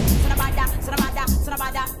 son of mother, son of mother, son of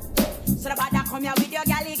mother. Son of mother, come here with your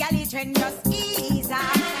galley, galley trend. Just ease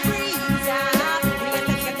up, breeze up.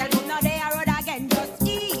 You get to no day I road again. Just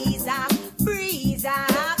ease up, breeze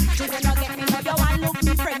up. Children don't get me, but you want look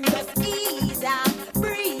me friend. Just ease up,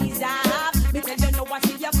 breeze up. Because you know what,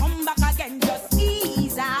 if you come back again. Just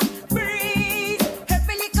ease up, breeze.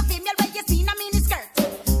 Every little female where you see in a mini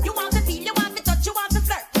skirt. You want to feel, you want to touch, you want to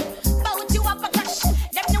flirt. Bout you up a crush,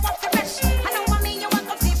 them you want to rush. I know what me, you want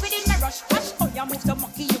to sleep within the rush. Hush, oh you move so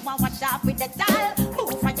monkey, you want wash off with the towel.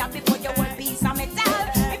 Move fire before you want piece of metal.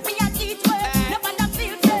 If me a teach well, no one don't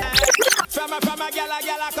feel well. From a gala,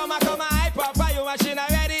 come a hype up for you, machine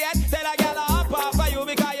ready yet. Tell a gala up off for you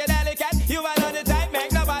because you're delicate. You are on the type,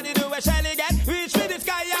 make nobody do a shelly get. Reach for the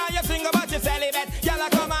sky, and you sing about your celibate. Gala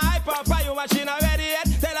come a hype up for you, machine ready yet.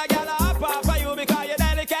 Tell a gala up off for you because you're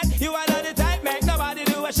delicate. You are on the type, make nobody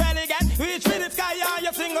do a shelly get. Reach for the sky, and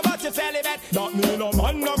you sing about your celibate. That mean a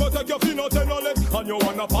man a go take your fin out and no leg. And you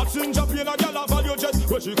want a passenger plane a gal a value jet.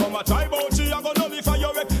 When she come a try bout she a go nullify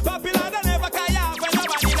your wreck. Popular than ever kaya when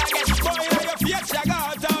nobody like it. Boy in your face you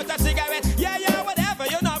got out a cigarette. Yeah, whatever,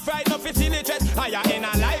 you're not fried, no facilitate. Higher in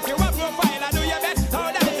a life, you a profile, I do your best.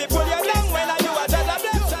 How that they pull you down when I do a shut up.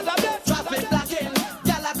 Traffic blocking,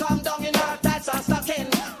 gyal a come down in her tights and stocking.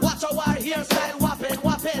 Watch our hairstyle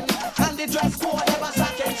whopping. And the dress code ever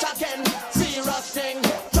shocking. Serious thing,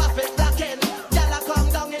 traffic blocking, gyal a come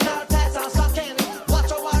down in her tights and stocking.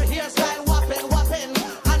 Watch our hairstyle whopping.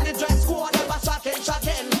 And the dress code ever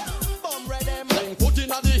shocking. Bum ready, Then put in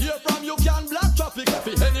the hair from you can block traffic.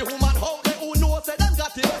 For any woman out there who knows say them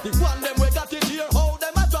got it. The one them we got it here, how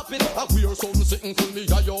them a drop it. I wear something sitting full me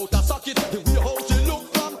eye out a socket. The way how she look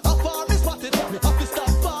from afar me spot it. Me have to stop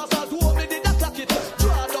fast and hold me did a clock it.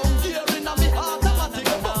 Draw down gear in a me automatic.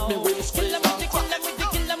 But me waist Kill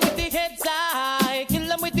them with the heads high. Kill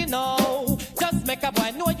them with the no. Just make a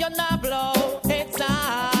boy know you're not blow. Heads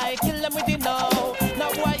high. Kill them with the no.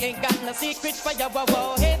 Now boy ain't got no secret for your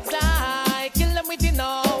wow. Heads high. Kill them with the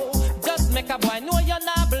no. Just make a boy know you're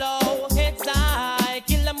not blow. Heads high.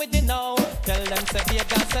 Kill them with the no. Tell them say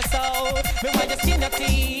Vegas say so. Me want you skin your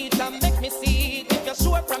teeth and make me see it. If you're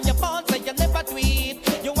sure from your bones say you never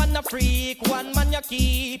tweet. You wanna freak, one man you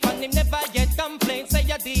keep. And him never yet complain, say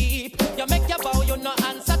you're deep. You make your bow, you no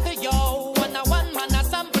answer to yo. One man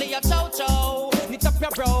assembly your chow. Knit up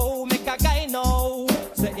your bro, make a guy know.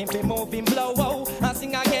 Say him be moving blow, and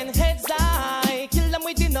sing again heads high. Kill them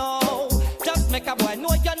with the no. Just make a boy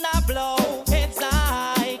know you're not blow. Heads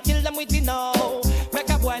high, kill them with the no. Make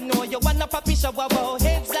a boy know you wanna papi show,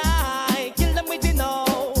 heads high. Kill them with the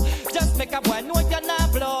no. Just make a boy know you're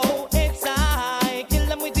not blow. Heads high, kill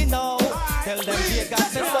them with the no. Tell them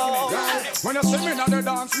Vegas say so. When you see me in the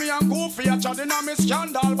dance, me and Goofy a chatting on me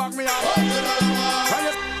scandal, back me up.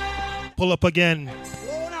 Pull up again.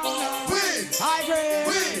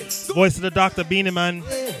 Voice of the Dr. Beanie Man.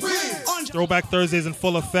 Throwback Thursdays in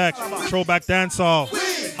full effect. Throwback Dancehall.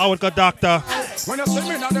 How it got, Doctor? When you see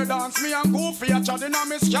me in the dance, me and Goofy a chatting on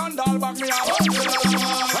me scandal, back me up.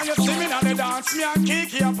 When you see me in the dance, me and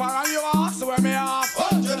Kiki a par and you ask where me up.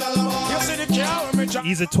 You see the car with me jump.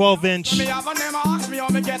 He's a 12-inch. Me have a name, ask me how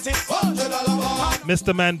me get it.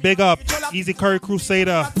 Mr. Man, big up. Easy Curry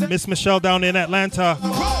Crusader. Miss Michelle down in Atlanta.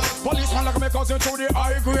 Policeman like me cousin to the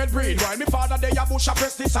high-grade breed. While me father they a bush a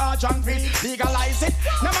press the sergeant feed. Legalize it,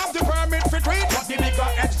 them have the permit for tweet. But the bigger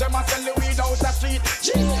edge them a sell the weed out the street.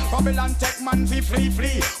 Jeez, Babylon tech man fi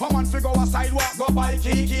flee. A man fi go a sidewalk go buy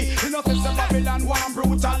Kiki. You know since the Babylon one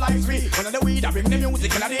brutalize me. When the weed a bring the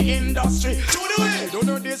music in the industry. To the way, do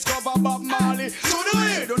not discover Bob Marley. To the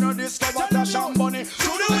way, do not discover Tasha Bunny.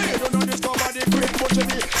 To the way, do not discover the Great Butcher.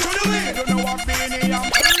 To the way, do not walk Beanie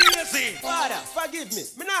and crazy. Father, forgive me.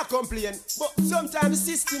 Me not complain, but sometimes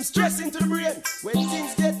the system stress into the brain. When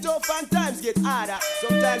things get tough and times get harder,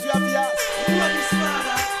 sometimes you have to ask, what is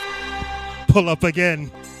father? Pull up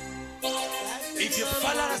again.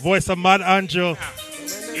 Voice of Mad Angel.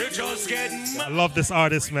 I love this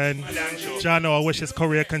artist, man. Jano, I wish his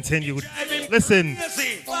career continued. Listen.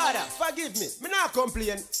 Father, forgive me. Me not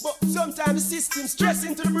complain, but sometimes the system stress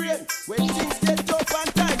into the brain. When things get tough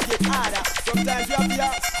and times get harder. Sometimes you have to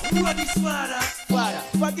ask, what is father? Father,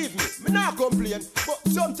 forgive me, me not complain. But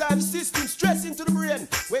sometimes system stress into the brain.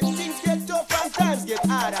 When things get tough and times get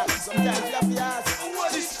harder. Sometimes you have to ask,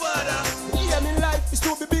 what is father? The aim in life is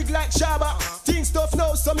to be big like Shabba. Things tough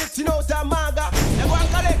now, so me tin out and maga. Them one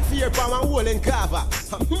collect fear from a hole and cover.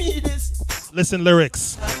 Me this. Listen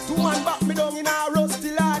lyrics. 2 man back me down in a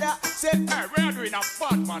rusty ladder. Say, hey, we're doing a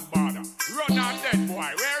bad man border. Run on dead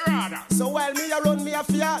boy, we're rather. So while me a run me a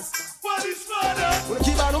fierce. What is father? When I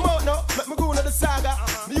keep on them out now, make me go into the saga.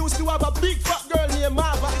 Me used to have a big fat girl named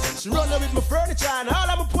Marva. She run there with my furniture and all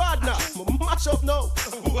of my partner. Me match up now.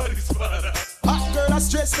 What is father? Hot girl a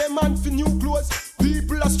stress them man for new clothes.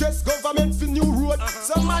 People a stress government for new road.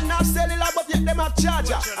 Some man have cellular but yet them have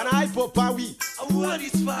charger. And I pop and we. What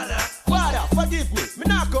is father? Father, forgive me, me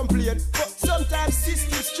not complain. But sometimes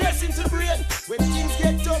system stress into the brain. When things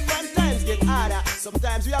get tough and times get harder.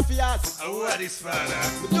 Sometimes we have to ask, what is father?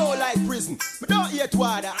 Me don't like prison, me don't hate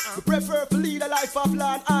water. Me prefer to lead a life of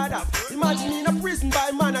law and order. Imagine me in a prison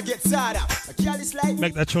by man I get sadder. A girl is like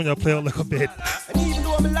make that tune play a little bit. And even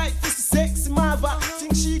though me like this sexy mother,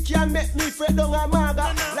 think she can make me fret down her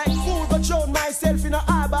maga. Like fool but drown myself in a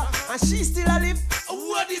harbor. And she still a live.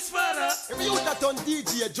 What is father? If you that on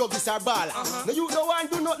DJ Juggies or baller. Now you don't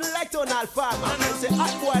want to do nothing like turn all farmer. Say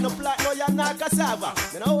hot boy no plant no you're not cassava.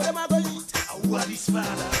 Then how them a go eat? What is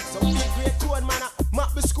father? Some big great tone man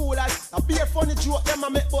map the schoolers. A beer funny joke them a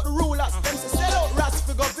make but the rulers. Them say sell out rats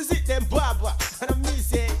for go visit them barber. And me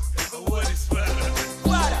say what is father?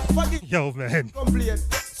 Father, forgive. Yo man. Complain.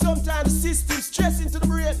 Sometimes the system stress into the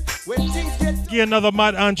brain. When things get Get another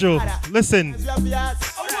mad Andrew. Listen.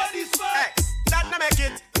 What is father? That no make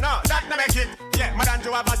it, no, that no make it. Yeah, Madame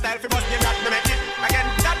Joe have a style for must give that no make it. Again,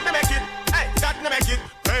 that no make it. Hey, that no make it.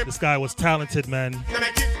 Hey. This guy was talented, man. No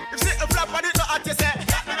make it. If you flop on it, no hot you say.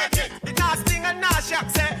 That no make it. It not sting and not shock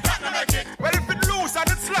say. That no make it. Well if it loose and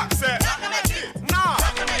it slack say. That no make it. No.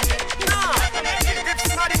 That no make it. No. That no make it. If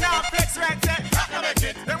somebody now flex right say. That no make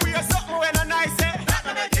it. Then we are something when a nice say. That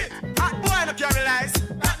no make it. Hot boy no carry lies.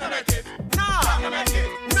 That no make it. No. That no make it.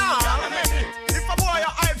 No. That no make it. If a boy a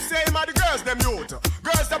hype say him a the girls them youth.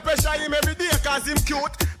 Girls that pressure him every day cause him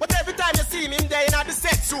cute. But every time you see him there in the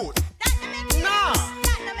set suit. No.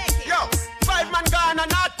 Yo, 5 man gone and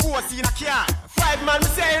not post in a car. 5 man me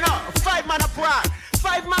say no, 5 man a park.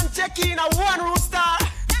 5 man check in a 1 room star.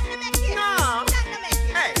 No.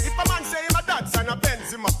 Hey, if a man say him a dance and a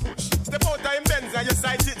Benz him a push. Step out of him Benz and you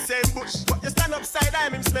sight it same bush. But you stand upside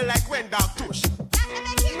down him smell like when dog tush.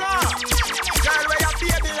 No. Girl where you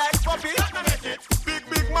baby like puppy.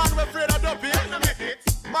 Big man we afraid of duppy.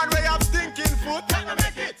 Man where you have stinking foot.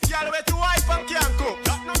 Girl where to wife and can't cook.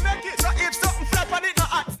 So if something flap on it no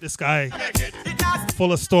hot. This guy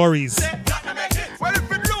full of stories.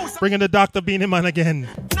 Bringing the Dr. Bean in again.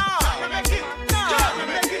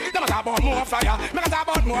 About more fire, me talk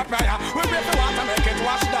about more prayer. We pray for water, make it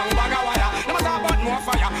wash down bag of wire. Me talk about more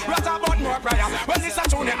fire, we talk about more prayer. Well, this a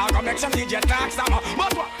tune, I go make some DJ talk some.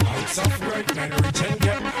 But what? Heights of great men reach and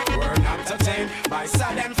get. We're not attained by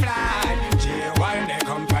sudden flight. J1, their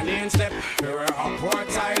company and step. We're upward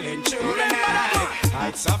tiling through the night.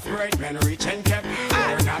 Heights of great men reach and kept.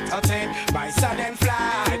 We're not attained by sudden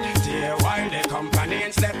flight. J1, their company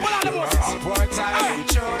and step. We're upward tiling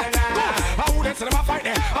through the night. I wouldn't say them a fight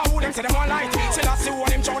there. I wouldn't say them one light. See that's the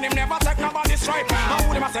one him show him never take nobody's stripe. I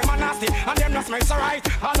wouldn't say man nasty and them not smell so right.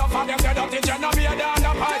 Enough of them dead up the gen of be a down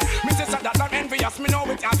the pipe. Me sister that I'm envious, me know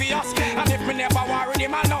it's obvious. And if me never worry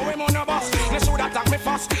him, I know him on the bus. They should attack me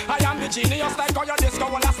fast. I am the genius like how your disco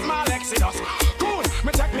will a small exodus. Cool,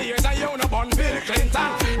 me take me ears and you no bun Bill Clinton.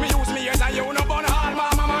 Me use me ears and you no bun all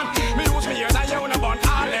mama man. Me use me ears and you no bun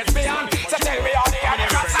all lesbian. So tell me how the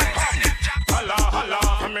animals are. Holla,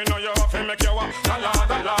 holla, me know you fi make you walk. Holla,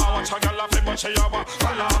 holla, watch a girl a flip but she a walk.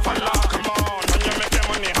 Holla, holla, come on, when you make your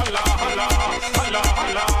money. Holla, holla, holla,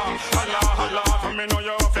 holla, holla, holla, me know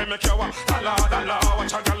you fi make you walk. Holla, holla,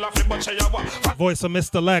 watch a girl a flip but she a walk. Voice of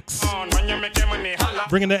Mr. Lex. When you make your money. Holla,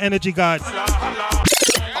 bringing the energy god. holla, holla.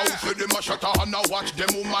 How for them a shut and a watch them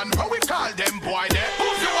woman? How we call them boy there?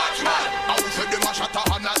 Who's the watchman? How for them a shut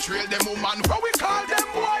and a trail them woman? How we call them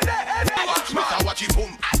boy there? Any watchman? Mr. Watchy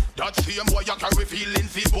boom. That same boy you carry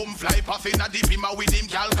feelings fi boom. Fly past in a deep him with him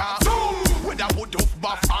calca. When that would up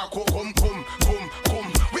buff or come.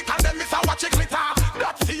 We call them Mr. Watchy glitter.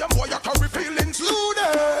 That same boy you carry feelings loose.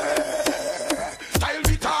 Style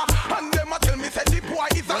bitter. And them a tell me say the boy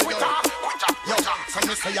is a quitter. Yo, so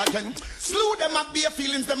me say again. Slew them up their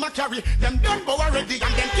feelings, them a carry. Them done go already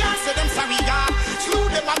and them can't say them sorry, God. Slew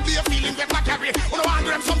them up their feelings, them a carry. You know, want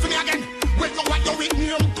them something again. When you want your with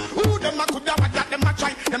name, who them a coulda what that them a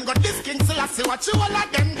try? Them got this king still a see what you all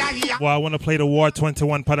of them die. Well, I want to play the War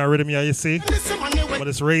 21 pan rhythm, yeah, you see? But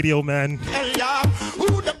it's radio, man.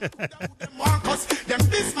 Who them Marcus, them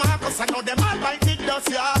Bismarcus, I know them all bite it dust,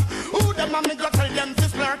 yeah. Who them a me go tell them to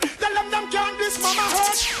splurge? Tell them can't this mama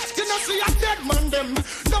hurt. You know see a dead man them,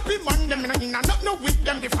 no be man them, no with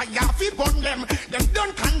them. The fire fi burn them, them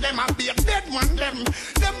don't condemn. I be a dead man them.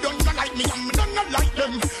 Them don't go like me, I'm don't not like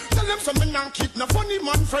them. Tell them some me not keep no funny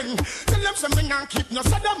man friend. Tell them some me not keep no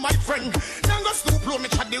sada my friend. Then go stoop low, me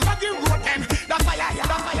chat the raggy road them. That's fire,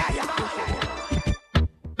 that's fire.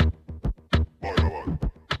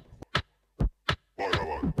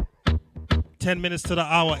 10 minutes to the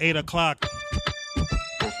hour, 8 o'clock.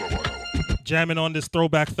 Jamming on this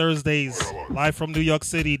Throwback Thursdays. Live from New York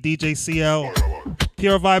City, DJ CL.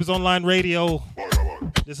 Pure Vybz Online Radio.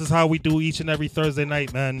 This is how we do each and every Thursday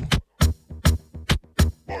night, man.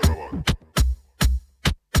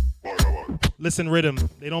 Listen, rhythm.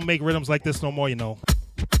 They don't make rhythms like this no more, you know.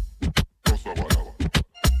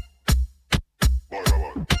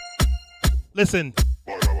 Listen.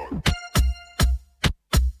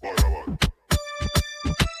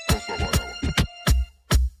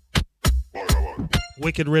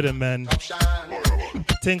 Wicked rhythm, man.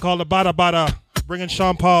 Thing called the Bada Bada. Bringing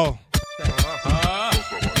Sean Paul.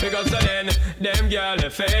 Because then, them girl they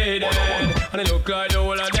faded. And they look like the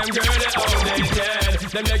whole of them girl they outdated.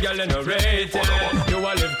 Them the girl they no rated. You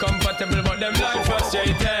all live comfortable but them life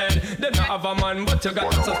frustrated. They not have a man but you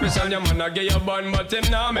got a suspicion. Your man a get your bun but him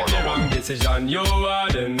now make the wrong decision. You are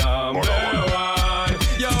the number one.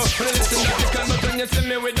 Yo, listen to this kind of when you see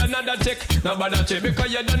me with another chick. Nobody chick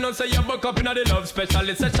because you don't know say you buck up in the love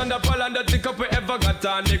specialist section. The fall and the tick up we ever got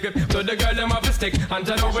on the grip. So the girl them have a stick and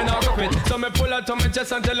tell her we not go quit. So me pull her to my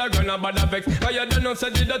chest and tell her go nobody vex. Cause you don't know say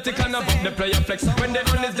the dirty kind of the player flex. When they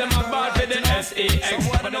honest them a ball for the SEX.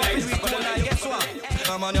 But the legs, guess what?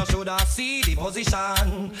 Come on, you shoulda see the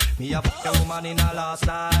position. Me a fuck a woman in a last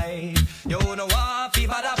night. You know what?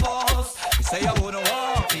 Fever the boss. You say you know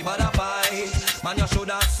what? Fever the fight. Man, you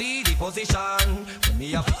shoulda see the position.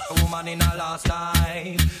 Me a fuck a woman in a last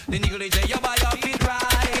night. The nigga say you buy your feet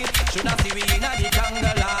right. Shoulda see we in a the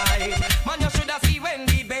candle light. Man, you shoulda see when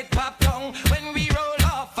the bed pop down. When we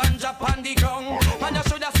roll off and drop on the ground. Man, you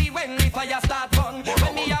shoulda see when the fire start burn.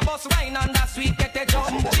 When me a bust wine and that sweet get a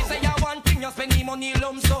jump. She say you want thing, you spend the money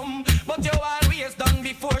lump sum. But you always done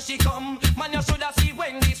before she come. Man, you shoulda see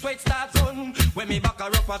when the sweat starts on. When me back her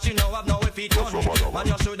up, but she know have no if it done. Man,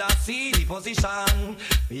 you shoulda see the position.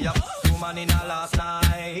 We a woman in a last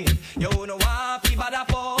night. You know what? Fever the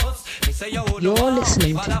post. Me say you know. You're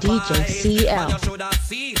listening to DJ CL. Man, you shoulda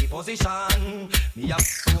see the position. Me a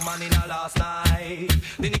woman in a last night.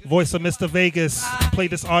 Voice of Mr. Vegas.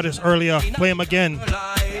 Played this artist earlier. Play him again.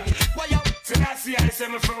 So that's the ice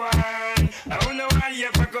I'm for one. I don't know why you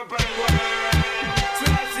pack up and go. So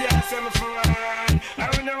that's the ice I'm for one. I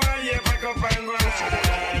don't know why you pack up and go.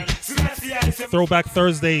 So that's the ice I'm Throwback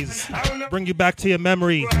Thursdays. Bring you back to your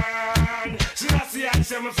memory. So that's the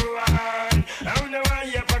ice I'm for one. I don't know why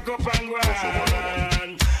you pack up and go.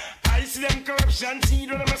 I see them corruption, see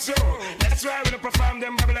them a show. That's why when I perform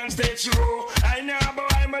them Babylon stage show. I know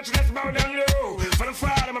about how much less bow down low. For the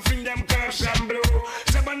fall, I'ma fling them corruption blow.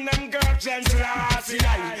 So burn them corruption till I see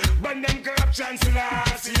I. Burn them corruption till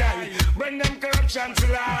I see I. Burn them corruption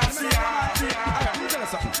till I see I.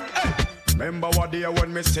 Remember what day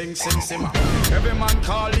when me sing simmer. Every man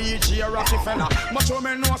call each year Rocky fella. Much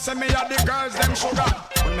women know say me a the girls them sugar.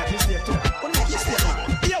 When make mistake too. When make mistake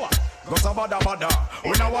man. Hear what? Go so bada bada,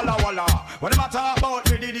 we no walla walla. When them a talk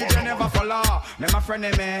about me, the DJ never follow. Me my friend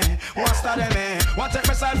me, what's that me? Want take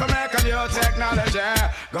myself from American new technology.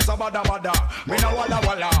 Go so bada bada, we no walla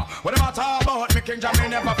walla. When them a talk about me, King Jamie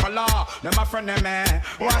never follow. Them my friend me,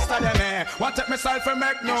 what's that me? Want take myself from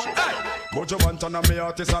make no. Hey, but you want to know me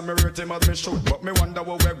artist and me rate him as me should. But me wonder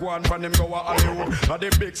what we go on from him go a Hollywood. Now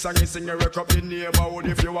the big song he sing, you wake up the neighborhood.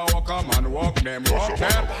 If you a walk a man, walk them, walk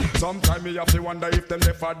them. Sometimes me have to wonder if them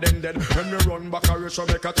left for them dead. When me run back a ratio,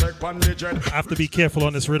 make a check pan the jet. I have to be careful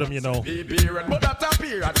on this rhythm, you know. Can't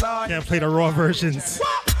play the raw versions.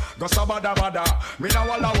 Go so bada bada, me no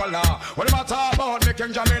walla walla. What am I talk about? Me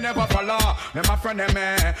King Jamie never follow. Me my friend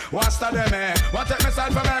me, what's that me? What take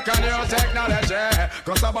myself from American new technology?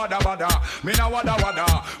 Go so bada bada, me no walla walla.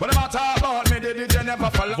 What am I talk about? Me the DJ never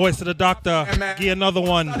follow. Voice of the Doctor, give another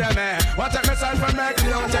one. What take myself from American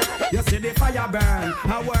new technology? You see the fire burn,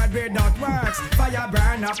 a word without words. Fire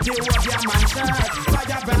burn up to what your man shirt.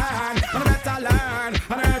 Fire burn, and better learn.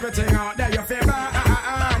 And everything out there you feel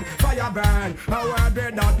burn. Fire burn, a word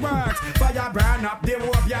without words. Fire burn up the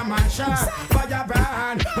whoop your man shirt. Fire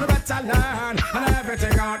burn, and better learn, and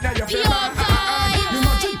everything out there you feel.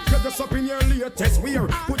 Imagine you're just up in your latest wear.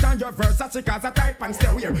 Put on your Versace cause a type and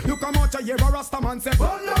stay weird. You come out here a Rasta man say,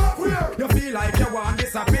 oh no, queer. You feel like you want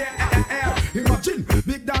disappear. Imagine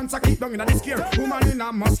big dancer keep down in the scare. Woman in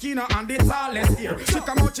a Moschino and the tallest ear. She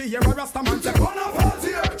come out here a Rasta man say, oh no, falls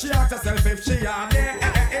here. She ask herself if she are there.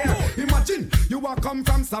 Imagine you a come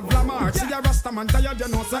from Savlamar. See a Rasta man tired you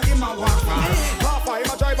know so him a walk fast. Half a him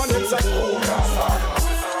a drive and him say, oh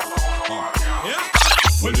yeah.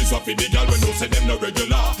 Well, this up in the girl when you say them no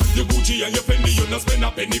regular. Your Gucci and your Fendi, you not spend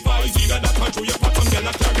a penny for. It's either that man show your pattern, girl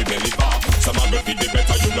that carry belly bar. Some man will feed the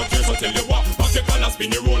better, you not care, so tell you what. Pack your collar,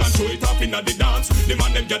 spin your roll and show it off in the dance. The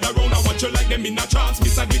man them gather round and watch you like them in a chance.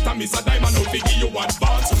 Miss a glitter, miss a diamond, how figure you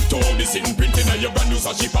advance. To all this in printing and your brand new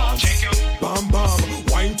sashi pants. Bam bam,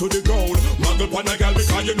 wine to the ground. Muggle pan a girl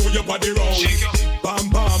because you know your body round. Bam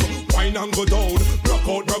bam, wine and go down. Rock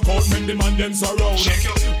out, make the man them surround.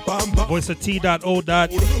 Bam bam. Voice of T.O.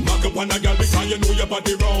 Mug up on a girl because you know your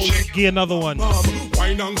body round. Give another one.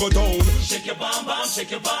 Wine and go down. Shake your bam bam,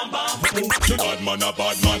 shake your bam bam. Bad man a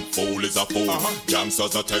bad man, fool is a fool.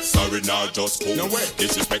 Gangsters a text, sorry now just cool.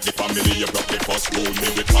 Disrespect the family, you broke the first rule. Me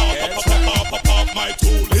with pop my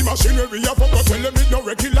tool. The machinery a fuck up, tell them it no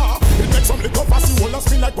regular. It makes some little fussy, will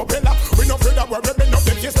spin like propeller. We no afraid that we're ripping up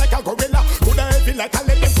them face like a gorilla. Coulda heavy like a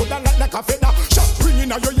lead, coulda light like a feather. Shot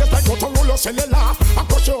ringing out your ears like Motorola cellular. I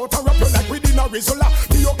crush you out and wrap you like within a Rizola.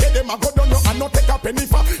 The okay them a go down you and not take a penny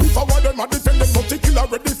for. If I want them a defend them, not take killer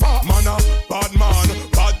ready for. Man a bad man,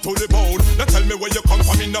 bad to the bone. Now tell me where you come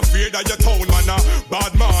from, in the fear that you town. Man a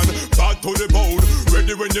bad man, bad to the bone.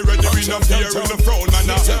 Ready when you're ready, we not fear in the throne. Man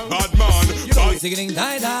a bad man, bad. Singing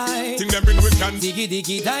die die. Think them bring with can. Diggy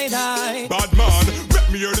diggy die die. Bad man, let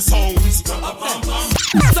me hear the sounds.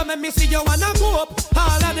 So me see you wanna go up.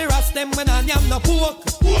 All of the rest them when I am no pork.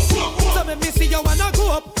 So me see you wanna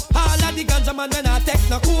go up. All of the ganja man when I take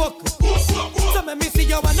no coke. So me see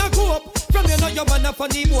you wanna go up. From you know you wanna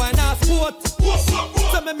funny boy and a sport.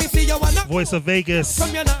 So me see you wanna. Voice of Vegas,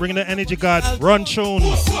 bringing the energy god. Run tune.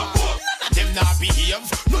 None of them not behave.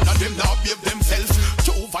 None of them not behave themselves.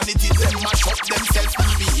 True vanity them mash up themselves.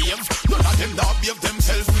 Not behave. None of them not behave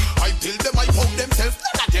themselves. I tell them I poke themselves.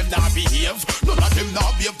 None of them not behave. None of them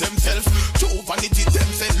not behave themselves. True vanity them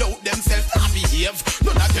sell out themselves. Not behave.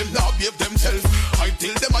 None of them not behave themselves. I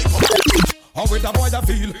tell them I poke. How with a boy I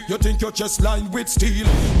feel? You think your chest lined with steel?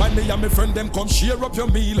 My me and my friend them come share up your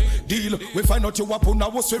meal. Deal, we find out you up on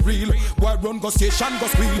our was real. Boy run go station go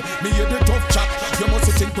squeal. Me hear the tough chat. You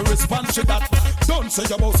must think we respond to that. Don't say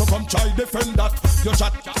you about so come try defend that. You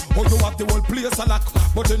chat, oh you have the whole place a lock.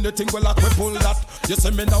 But in the thing we lock we pull that. You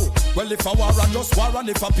see me now? Well if a war and just war and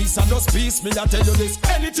if a peace and just peace, me I tell you this.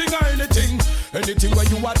 Anything or anything. Anything where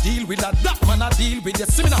you a deal with that man a deal with. You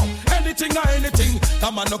see me now? Anything or anything.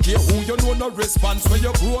 That man no care who you know. No response when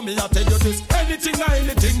you grow me, I tell you this. Anything or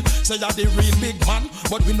anything. Say you're the real big man,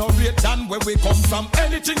 but we no rate than where we come from.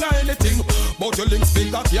 Anything or anything. But your links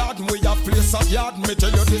big at yard, we have place at yard. Me tell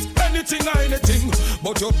you this. Anything or anything.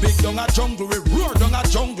 But your big down a jungle, we roar down a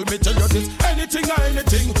jungle. Me tell you this. Anything or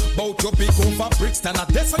anything. But your big over Brixton, and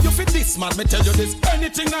that's how you fit this man. Me tell you this.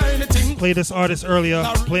 Anything or anything. Play this artist earlier.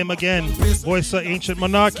 Play him again. Voice of Ancient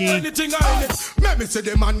Monarchy. Anything or anything. Let me say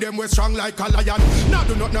the man them we strong like a lion. Now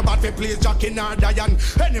do not know about the place. In our Diane,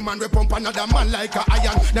 any man we pump another man like a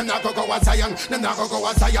iron. Them not go a Zion, them not go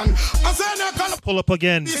a Zion. I say no call. Pull up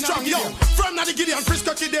again. Strong, yo, from the Gideon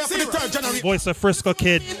Frisco Kid there for the third generation. Voice of Frisco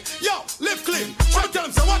Kid. Yo, live clean. Try tell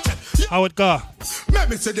them so watch it. How it go? Let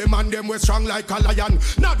me say the man them we strong like a lion.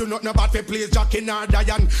 Now do not know about the place Jack in our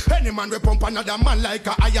Diane. Any man we pump another man like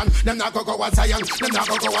a iron. Them not go a Zion, them not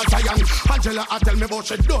go a Zion. Angela I tell me about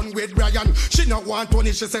she done with Brian. She not want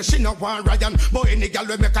Tony, she say she not want Ryan. But any girl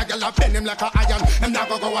we make a girl a pen him like a iron. Them not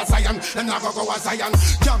go a Zion, them not go a Zion.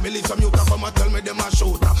 Jammy leave some you come and tell me them a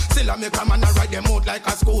shooter. Still I make a man a ride them out like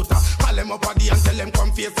a scooter. Call them up a day and tell them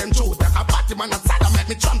come face them shooter. A party man a sad make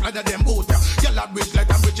me trample under them boot. Girl a bridge like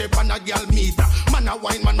a bridge up on a girl meter. Man a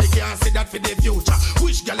wine man, me can't say that for the future.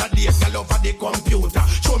 Which girl a date girl over the computer.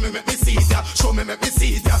 Show me make me see it, show me make me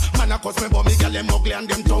see it. Man a cuss me but me girl them ugly and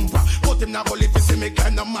them thumper. Put him na go lift see me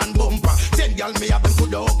kind of man bumper. 10 girl me have them put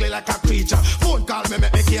the ugly like a creature. Phone call me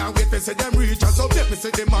make me can't wait to see them reach. So let me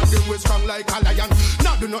say the man them we strong like a lion.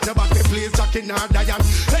 Now do not never the place Jack in our Diane.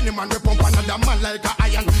 Any man we pump another man like a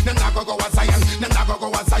iron. Them not go a Zion, them not go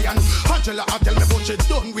a Zion. Angela I tell me but she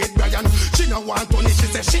done with Brian. She no want Tony, she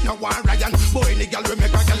say she no want Ryan. Boy any girl we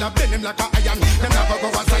make a girl a bend him like a iron. Them not go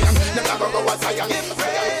a Zion, them not go a Zion.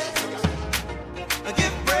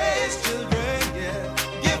 Give praise, children,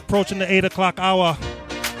 yeah. Approaching the 8 o'clock hour.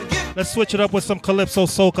 Let's switch it up with some Calypso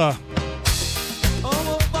Soca.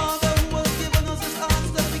 Oh,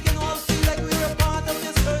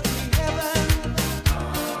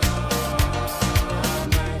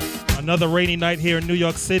 Another rainy night here in New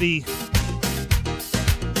York City.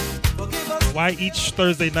 Why each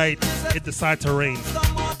Thursday night it decides to rain?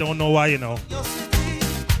 Don't know why, you know.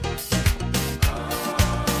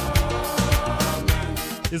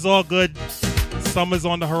 It's all good. Summer's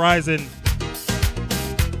on the horizon.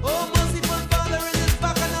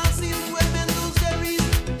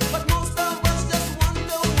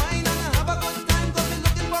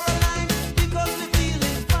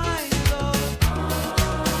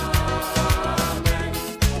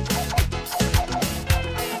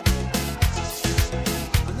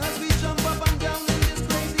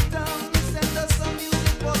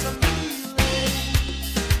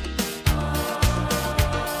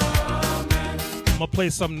 I'm gonna play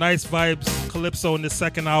some nice vibes, Calypso in the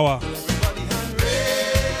second hour.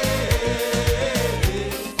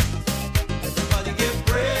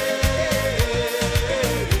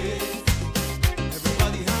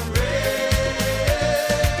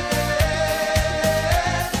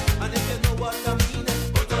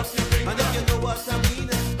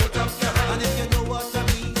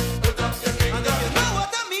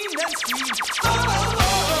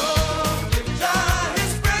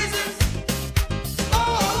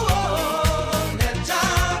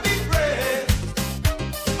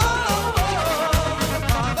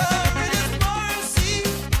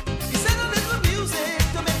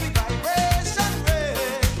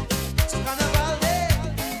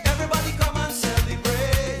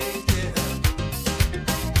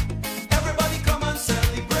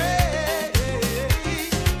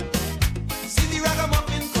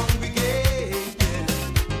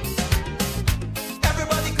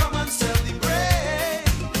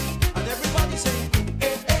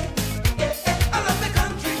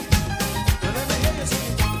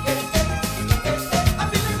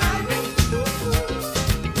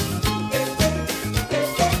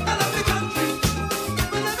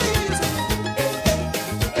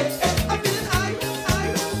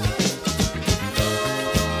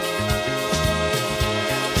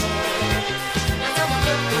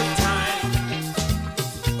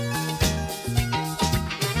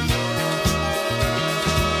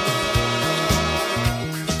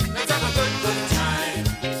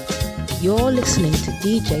 You're listening to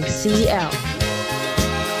DJ CL.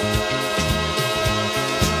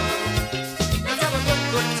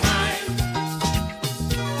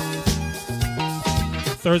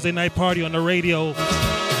 Thursday night party on the radio.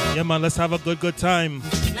 Yeah, man, let's have a good time.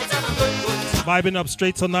 Vibing up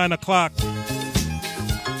straight till 9 o'clock.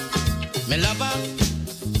 Me lover,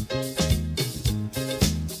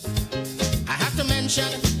 I have to mention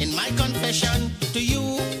in my confession to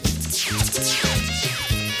you,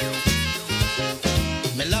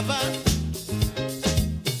 me lover,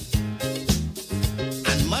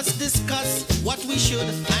 and must discuss what we should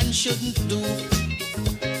and shouldn't do.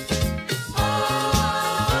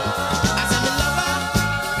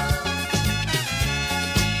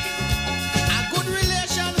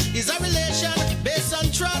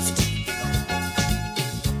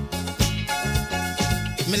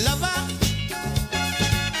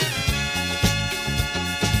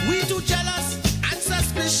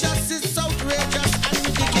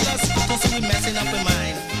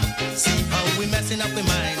 Up in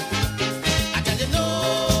mind. I tell you no,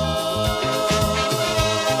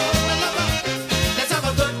 my lover, let's have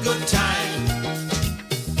a good time.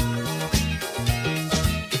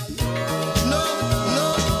 No,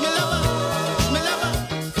 my lover,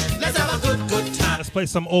 let's have a good time. Let's play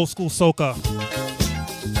some old school soca.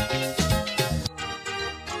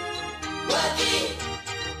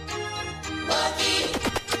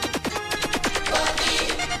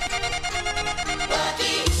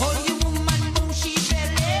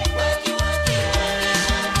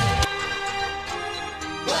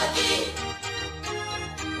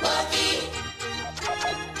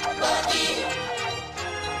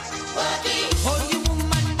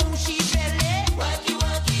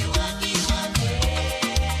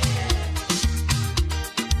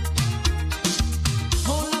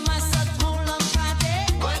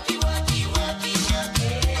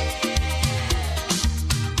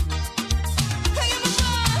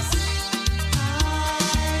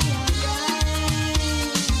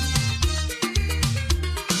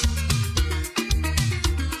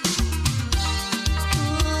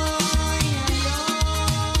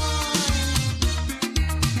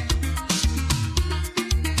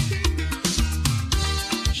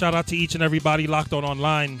 Shout out to each and everybody locked on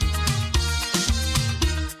online.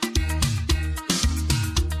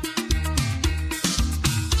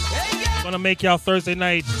 Gonna make y'all Thursday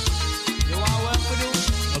night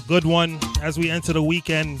a good one as we enter the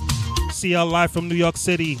weekend. CL live from New York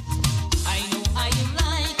City. I know I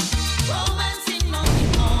like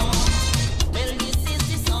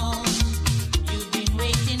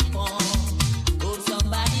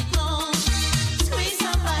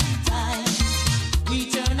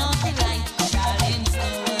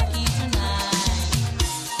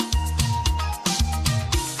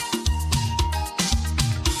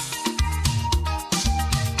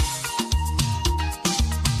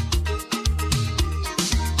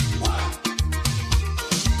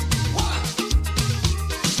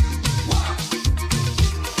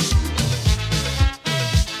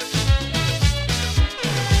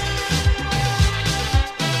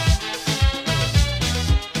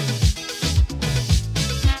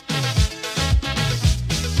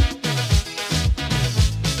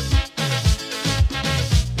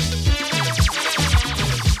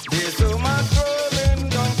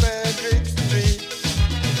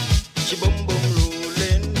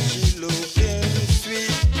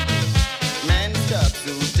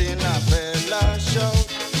in a fella shout.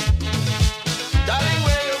 Darling,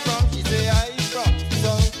 where you from? She say I from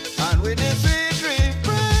South. And with the sweet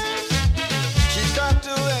refrain, she start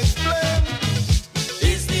to explain.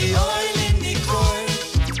 It's the oil in the coil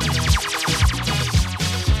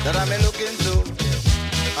that I'm looking to.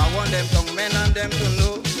 I want them young men and them to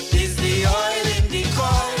know. It's the oil in the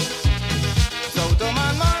coil. So to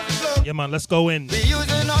man must look. Yeah, man, let's go in. We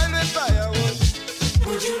using oil with firewood.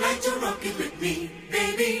 Would you like to rock it with me,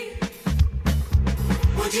 baby?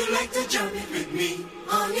 Would you like to jump it with me,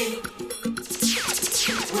 honey?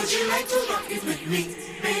 Would you like to rock it with me,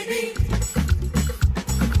 baby?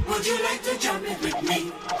 Would you like to jump it with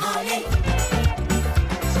me, honey?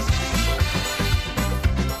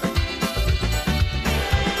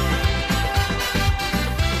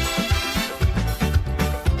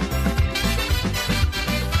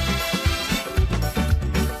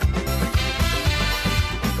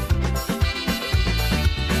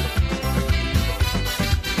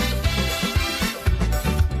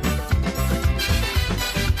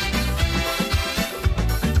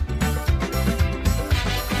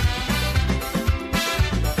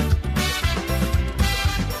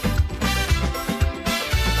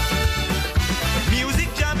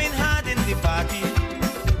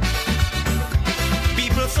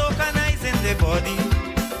 Body.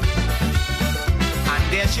 And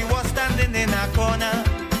there she was standing in a corner,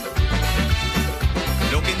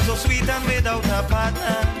 looking so sweet and without her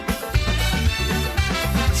partner.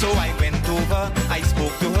 So I went over, I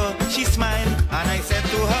spoke to her, she smiled, and I said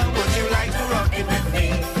to her, would you like to rock it with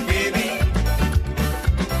me, baby?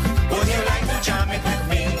 Would you like to jam it with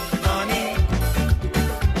me, honey?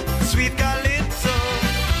 Sweet Calypso,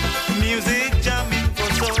 music jamming for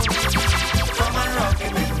soul. Come and rock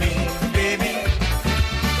it with me.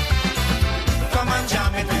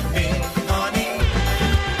 Jam it with me, honey.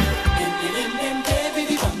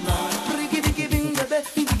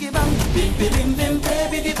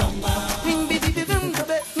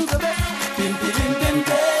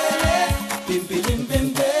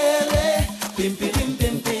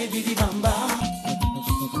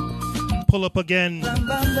 Pull up again.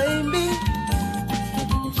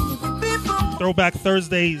 Throwback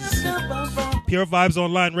Thursdays. Pure Vybz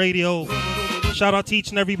Online Radio. Shout out to each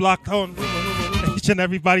and every block on. Each and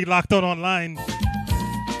everybody locked on online.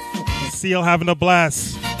 CL having a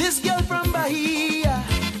blast. This girl from Bahia,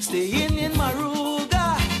 staying in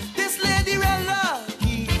Maruga. This lady real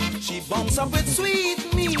lucky, she bumps up with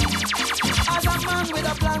sweet meat. As a man with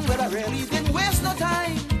a plan, where I really didn't waste no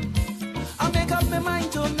time. I make up my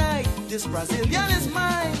mind tonight, this Brazilian is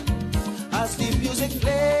mine. As the music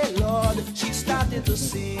play, Lord, she started to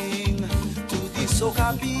sing to the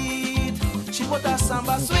soca beat. She put a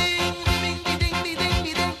samba swing.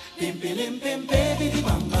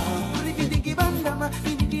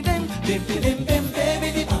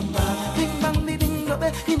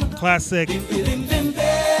 Classic.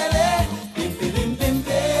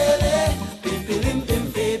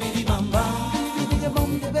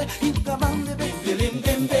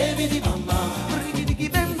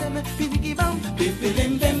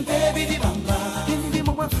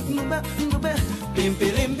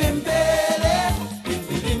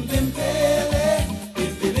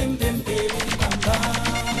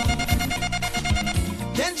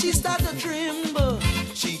 Then she started tremble.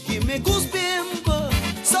 She give me goose pimple.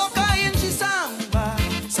 Soca in she samba,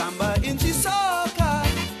 samba in she soca.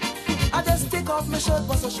 I just take off my shirt,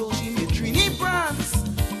 was a show she made Trini France.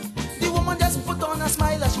 The woman just put on a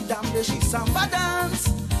smile as she danced, she samba dance.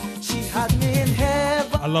 She had me in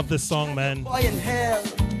heaven. I love this song, man. Boy in hell,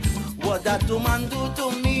 what that woman do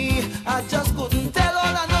to me, I just couldn't tell.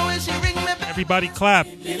 All I know is she ring me back. Everybody clap.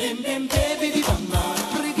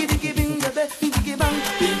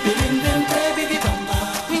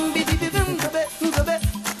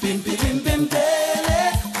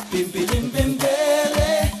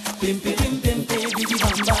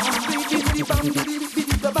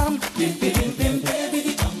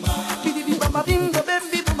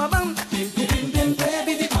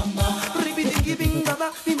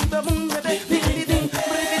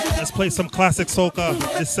 Let's play some classic soca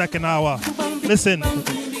this second hour. Listen.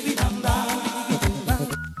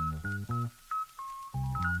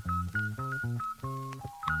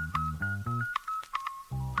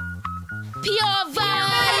 Pure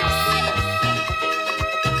Vybz.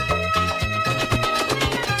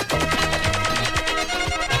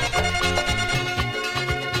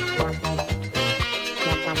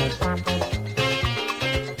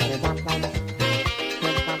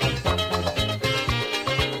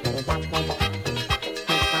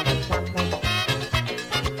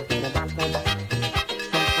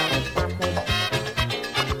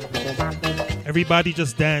 Everybody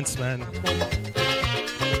just dance, man.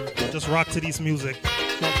 Just rock to these music.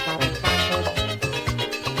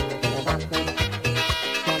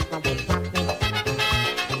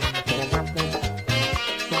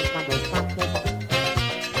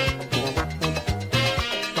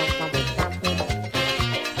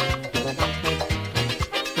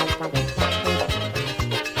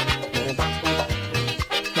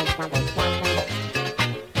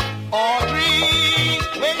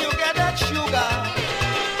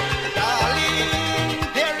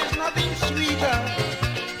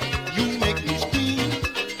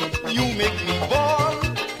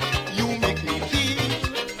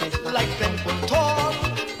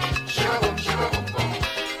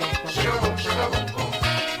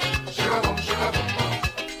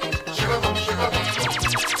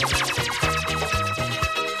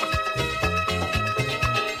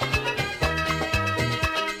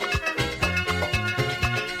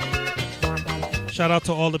 Shout out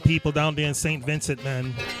to all the people down there in St. Vincent,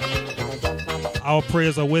 man. Our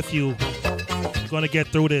prayers are with you. We're going to get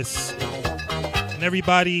through this. And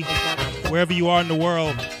everybody, wherever you are in the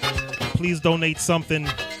world, please donate something.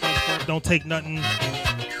 Don't take nothing.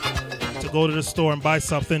 To go to the store and buy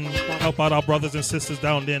something. Help out our brothers and sisters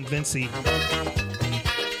down there in Vincy.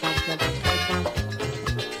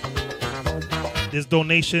 There's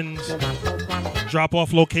donations,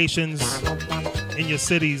 drop-off locations in your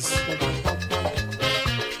cities.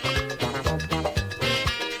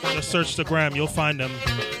 Just search the gram, you'll find them.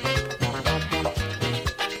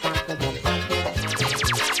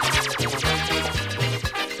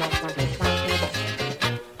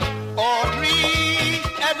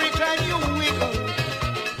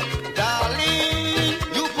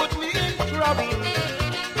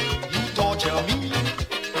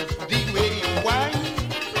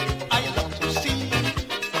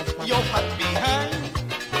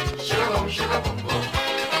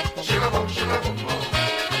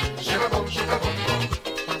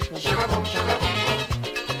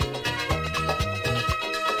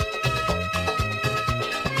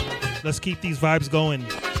 Let's keep these vibes going.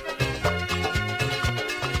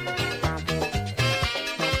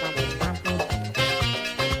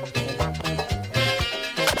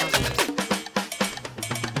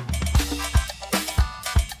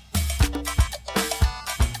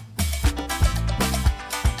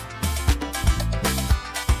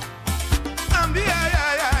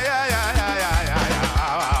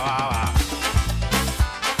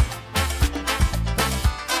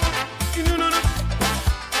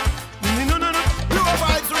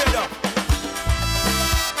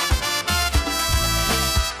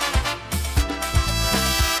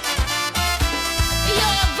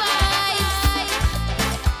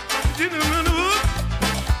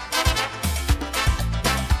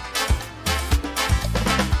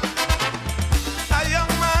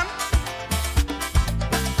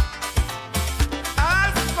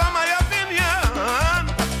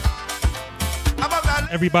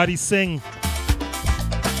 Everybody sing.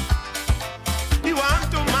 You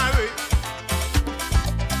want to marry?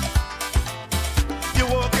 You're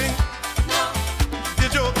walking? No.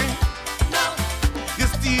 You're joking? No.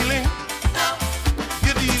 You're stealing? No.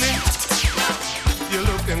 You're dealing? No. You're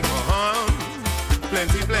looking for hun.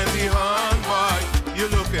 Plenty, plenty hun, boy. You're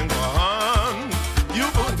looking for hun.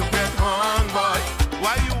 You're going to get hun, boy.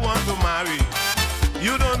 Why you want to marry?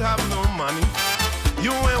 You don't have no money.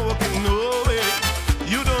 You ain't working no way.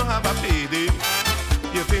 You don't have a payday.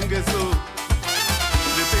 You think it's so.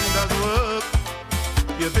 You think that's work.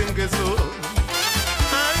 You think it's so.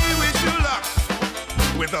 I wish you luck.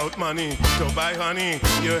 Without money to buy honey,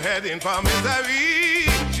 you're heading for misery.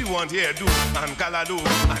 She want hair do and color do,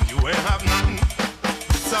 and you ain't have nothing.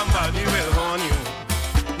 Somebody will horn you.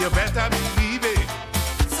 You better believe it.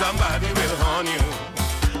 Somebody will horn you.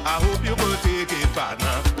 I hope you will take it,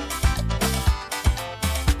 partner.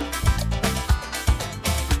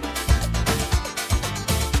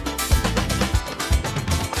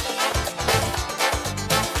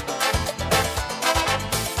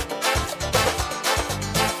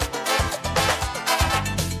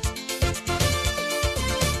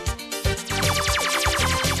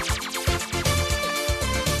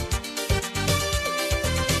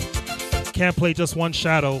 Can't play just one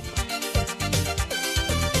shadow.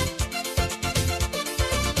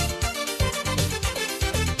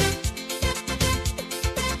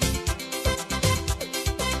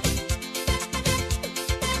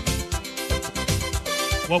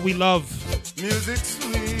 What we love. Music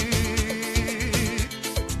sweet.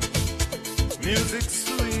 Music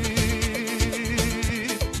sweet.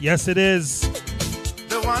 Yes, it is.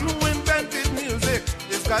 The one who invented music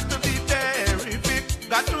has got to be terrific.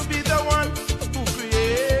 Got to be the one.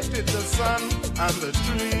 sun and the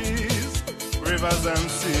trees, rivers and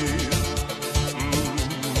seas.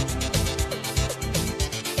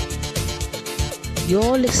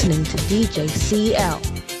 You're listening to DJ CL.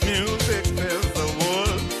 Music fills the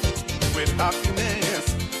world with happiness,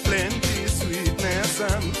 plenty sweetness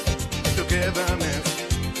and togetherness.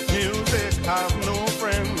 Music have no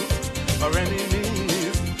friends or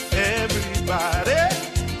enemies. Everybody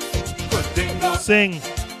could dingo. Sing.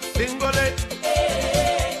 Dingole.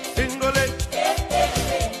 Dingole.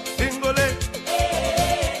 Dingole.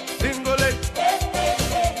 Dingole.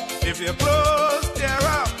 If you close tear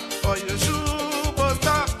up or your shoe bust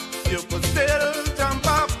up, you could still jump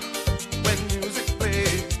up when music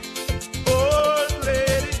plays. Old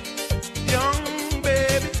lady, young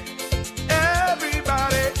baby,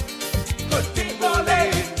 everybody could dingole.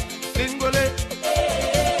 Dingole.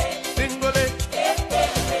 Dingole.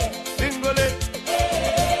 Dingole.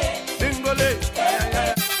 Dingole.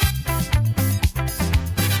 Yeah.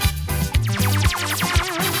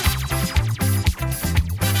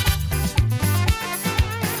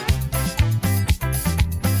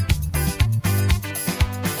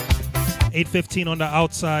 8:15 on the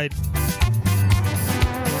outside.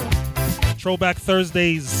 Throwback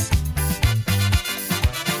Thursdays.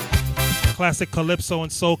 Classic Calypso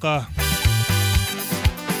and Soca.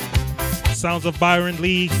 Sounds of Byron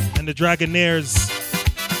Lee and the Dragonaires.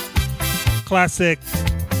 Classic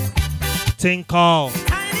Ting Call.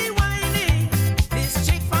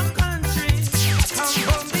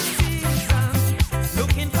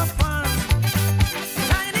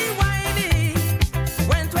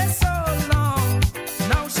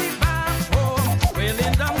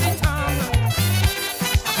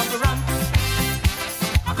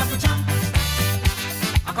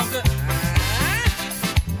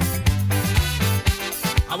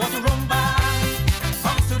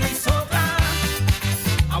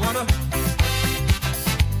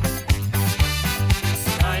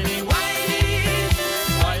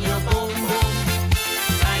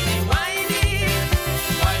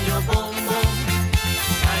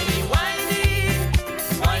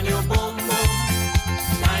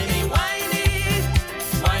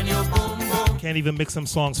 Can't even mix some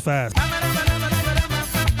songs fast.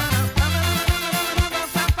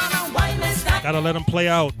 Gotta let them play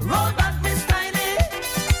out.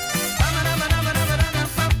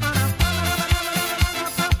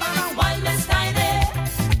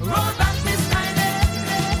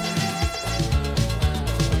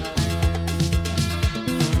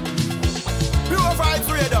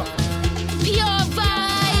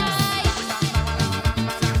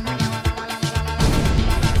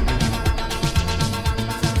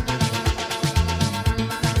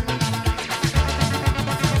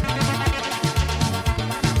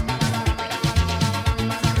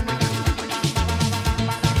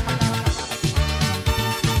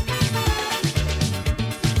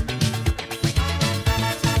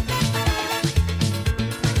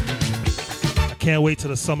 Can't wait till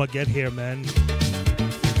the summer get here, man.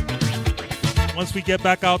 Once we get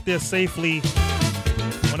back out there safely,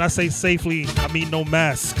 when I say safely, I mean no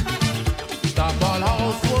mask.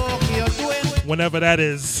 Whenever that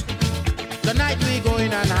is. Tonight we go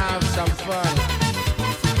in and have some fun.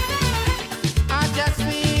 I just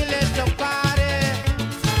feel it to party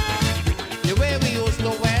the way we used to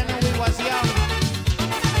when we was young.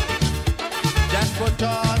 Just put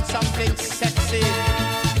on something sexy,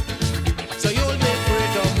 so you'll be free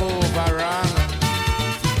to move around.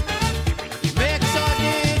 Make sure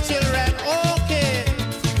the children okay.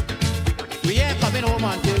 We ain't coming home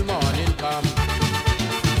until morning come.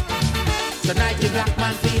 Tonight the black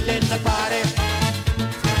man feeling the party.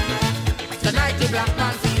 Tonight the black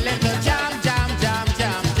man feeling the jam, jam, jam,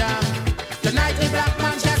 jam, jam. Tonight the black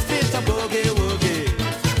man just feels the boogie, woogie.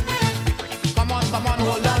 Come on,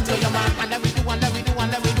 hold on to your man. And then we do, and then we do,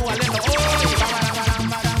 and then we do a little oh.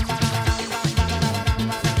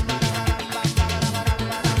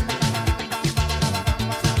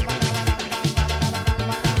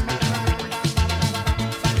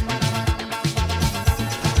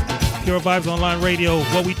 Pure Vybz Online Radio,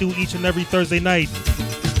 what we do each and every Thursday night.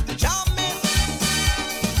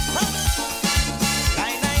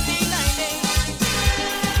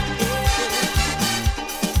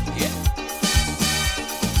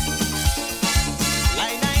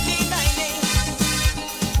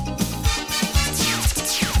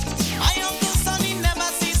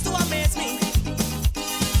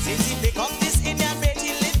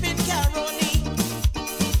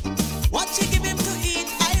 What you give him to eat,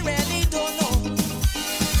 I really don't know.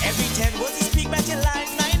 Every 10 words he speak, but you lie.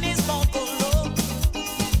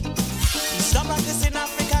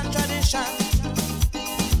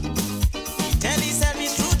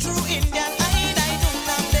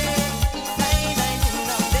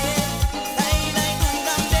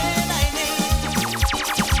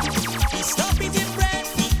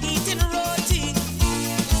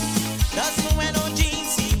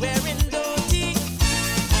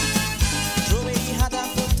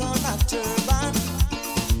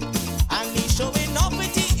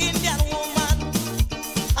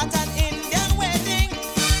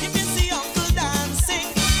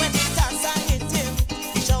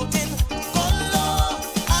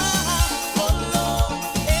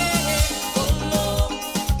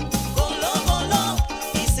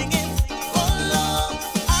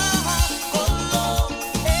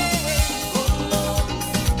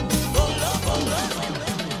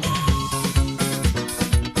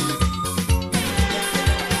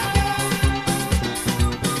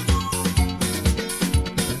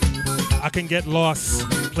 can get lost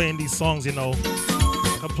playing these songs, you know.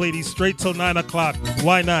 I can play these straight till 9 o'clock.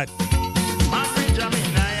 Why not?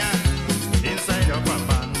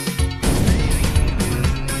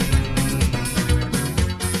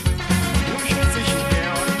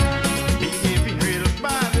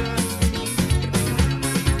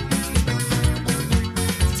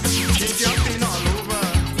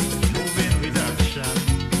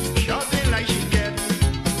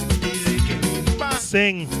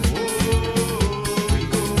 Sing.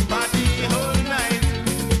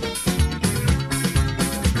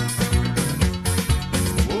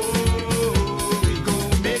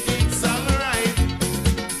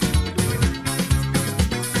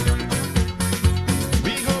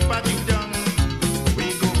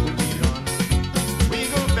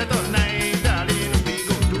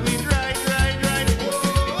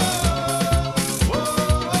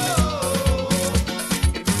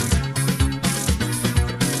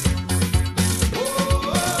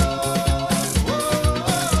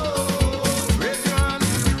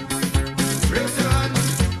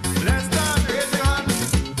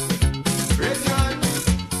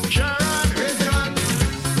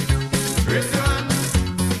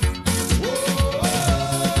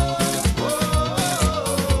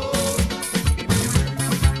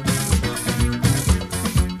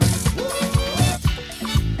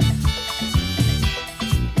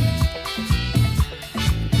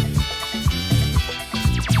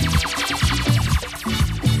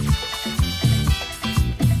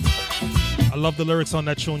 Love the lyrics on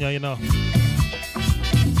that tune, you know.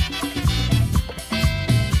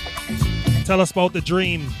 Tell us about the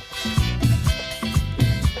dream.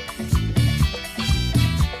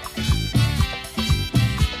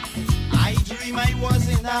 I dream I was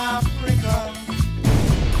in Africa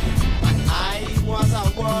and I was a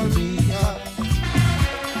warrior,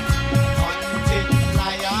 hunting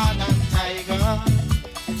lion and tiger,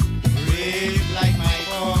 brave like my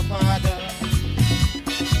forefather.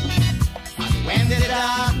 When the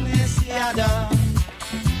darkness gather,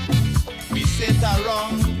 we sit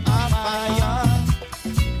around a fire,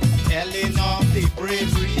 telling of the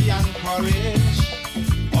bravery and courage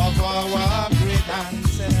of our great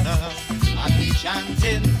ancestors, and we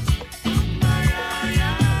chanting.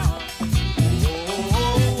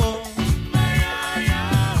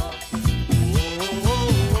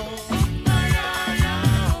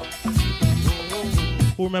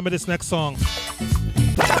 Who remember this next song?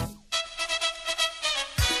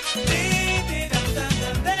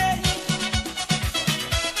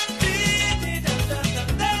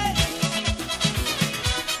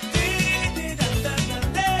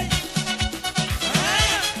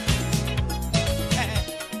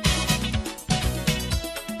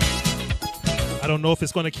 I don't know if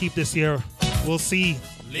it's going to keep this year. We'll see.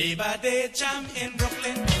 Labor Day jam in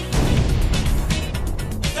Brooklyn.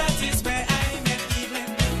 That is where I met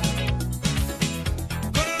Evelyn.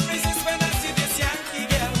 Couldn't resist when I see this Yankee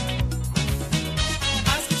girl.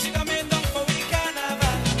 Ask if she coming down for we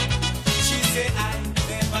carnival. She say I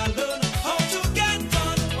never learn how to get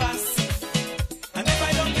on was. And if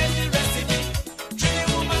I don't get the recipe, treat a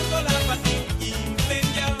woman go laugh at me. Evelyn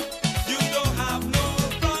girl, you don't have no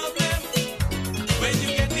problem. When you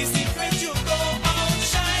get the secret, you go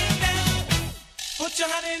outshine them. Put your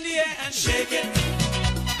hand in the air and shake it.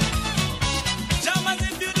 Jam as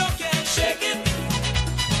if you don't care, shake it.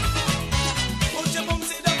 Put your bum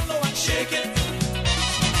sit down low and shake it.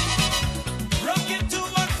 Rock it to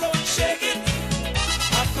and fro and shake it.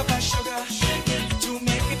 Half cup of sugar, shake it. To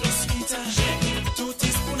make it sweeter, shake it. 2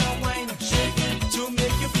 teaspoons of wine, shake it. To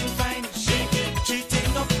make you feel fine, shake it.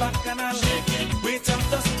 Treating up bacchanal, shake it. Wait up,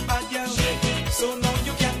 doesn't bad girl, shake it. So now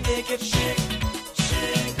you can take it, shake it.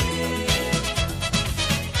 Shake it.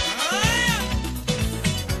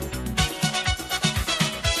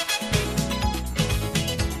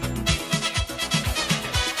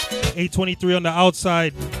 8:23 on the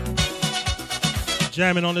outside.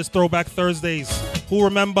 Jamming on this Throwback Thursdays. Who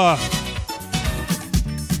remember?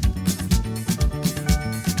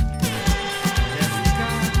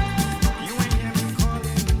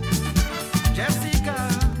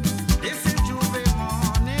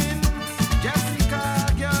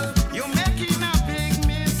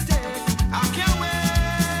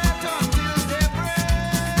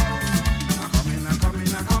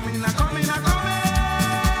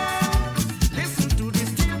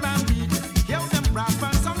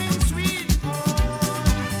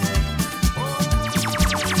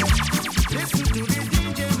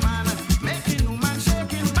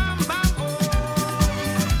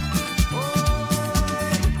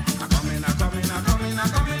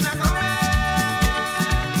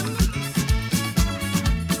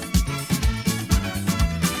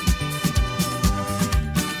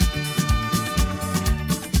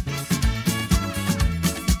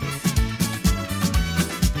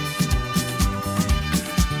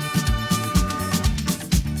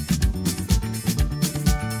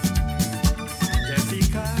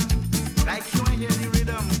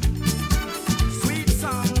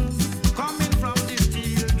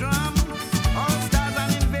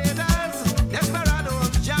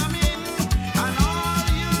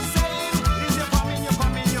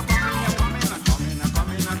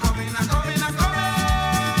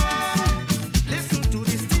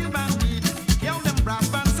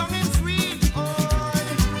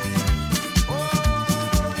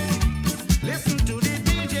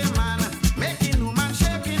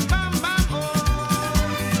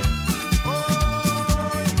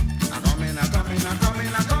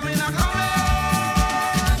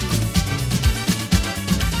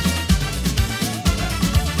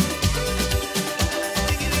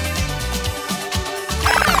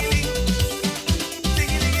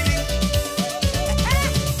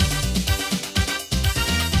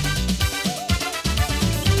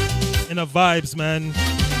 Vybz, man.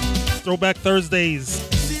 Throwback Thursdays.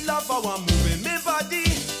 See love how I'm moving my body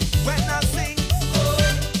when I sing.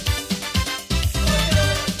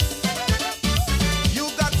 You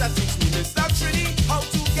got to teach me, Mr. Trini, how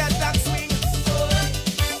to get that swing.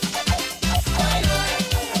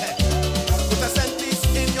 Put a cent piece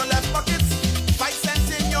in your left pocket, 5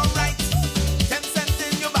 cents in your right, 10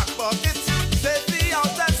 cents in your back pocket. Take the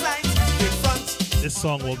outside side in front. This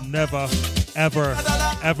song will never, ever,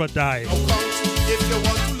 ever die.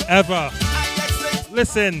 Ever.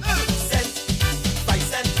 Listen.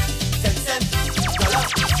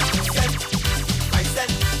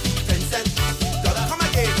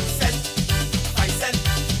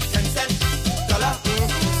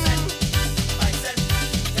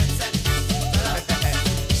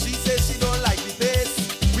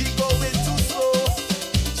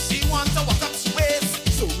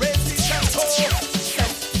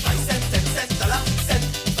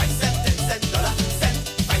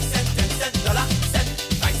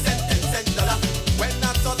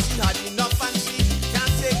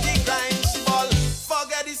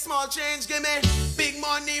 Change, give me big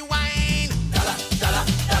money wine. Dollar, dollar,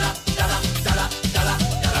 dollar, dollar, dollar, dollar,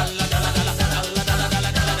 dollar, dollar, dollar,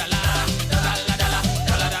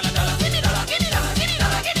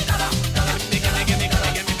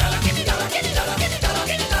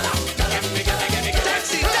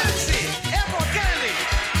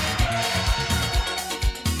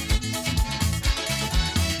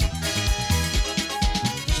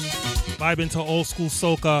 Vibing to old school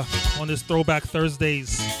soca on this Throwback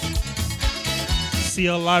Thursdays.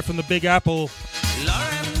 CL live from the Big Apple.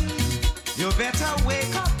 Lauren, you better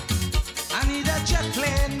wake up. I need a jet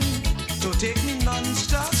plane to take me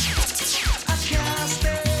non-stop. I can't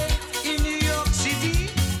stay in New York City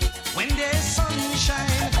when there's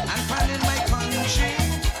sunshine and fun in my country.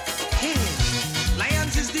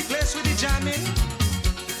 Lions is the place with the jamming,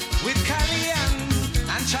 with Cali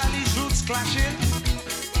and Charlie's roots clashing.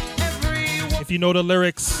 If you know the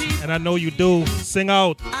lyrics, and I know you do, sing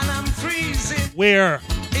out. And I'm freezing. Where?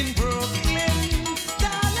 In Brooklyn,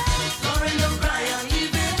 darling. Lauren, don't cry, I'm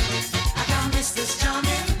leaving. I can't miss this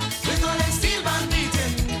jamming. With all them steel band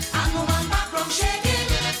beating and woman back from shaking.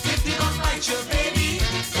 If the gun fight your baby,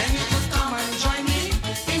 then you could come and join me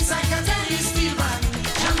inside Catelli's steel band,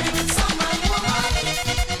 jamming with some man woman.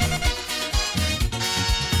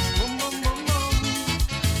 Boom, boom, boom, boom.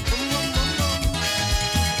 Boom, boom, boom, boom.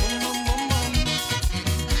 Boom, boom, boom, boom.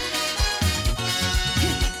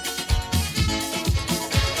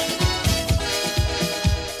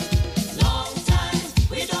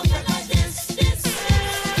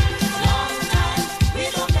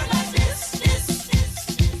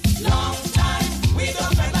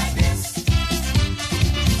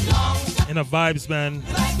 In a Vybz, man.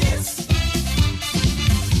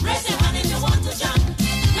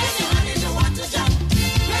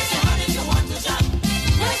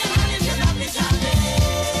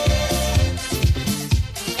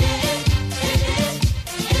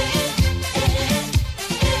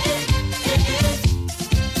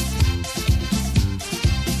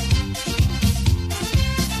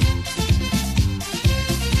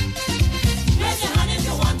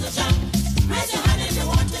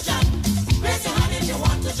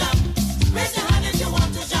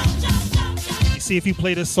 See, if you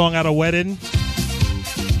play this song at a wedding,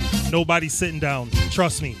 nobody's sitting down.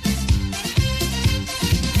 Trust me.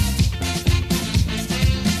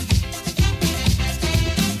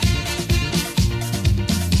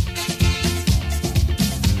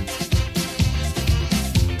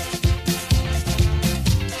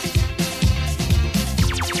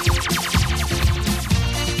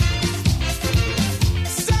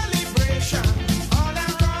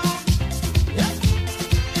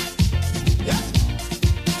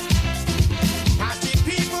 Party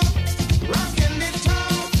people rocking the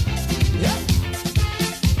town.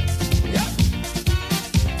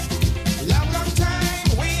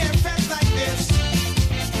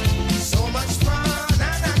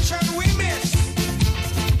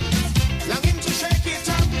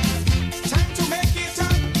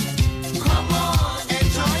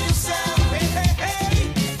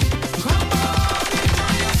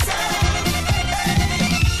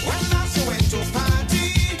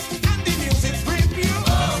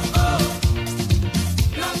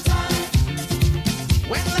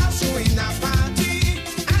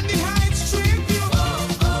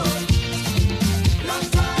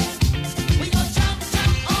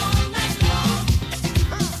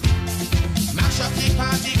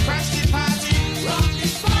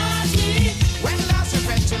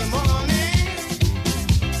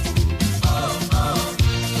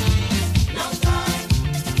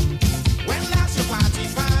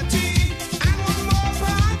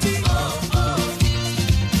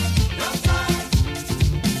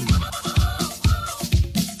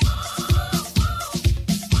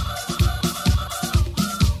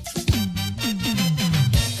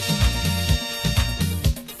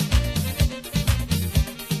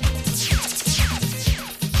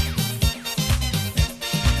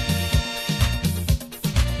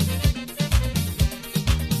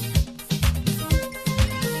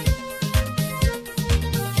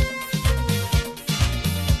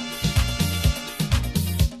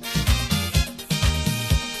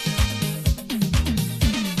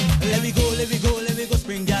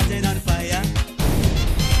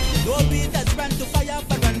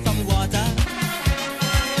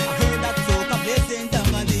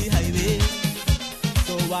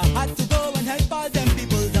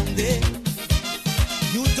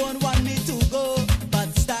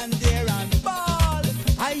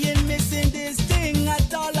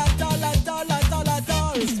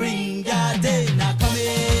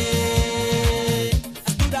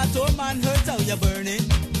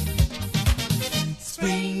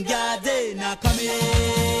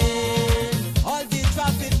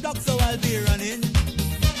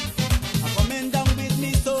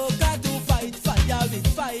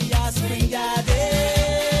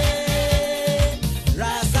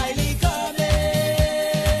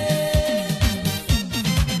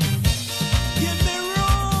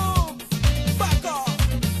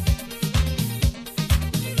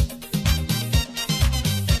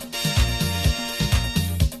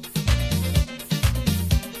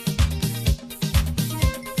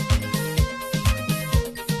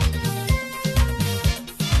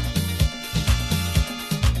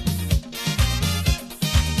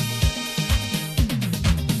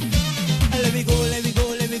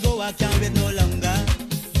 I can't wait no longer.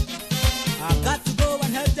 I got to go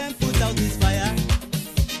and help them put out this fire.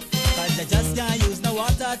 Cause they just can't use no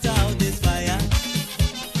water to out this fire.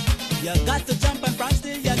 You got to jump and prance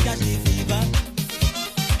till you catch the fever.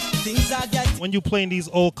 Things are getting When you playing these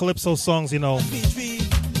old Calypso songs, you know,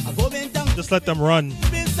 just let them run.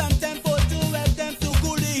 some tempo to help them to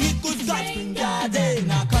cool the heat. Good God, spring garden,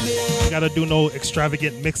 now come in. Gotta do no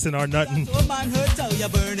extravagant mixing or nothing. Oh man, hurt how you're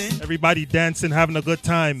burning. Everybody dancing, having a good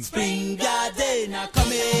time. Spring garden, now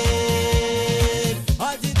come in.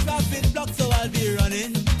 All the traffic blocked, so I'll be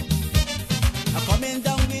running. I'm coming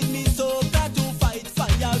down with me, Soca to fight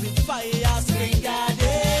fire with fire. Spring garden.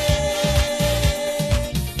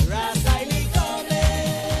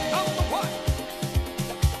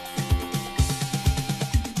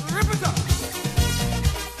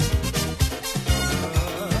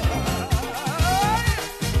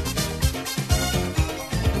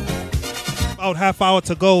 About half hour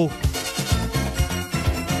to go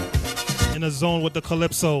in a zone with the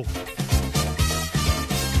Calypso.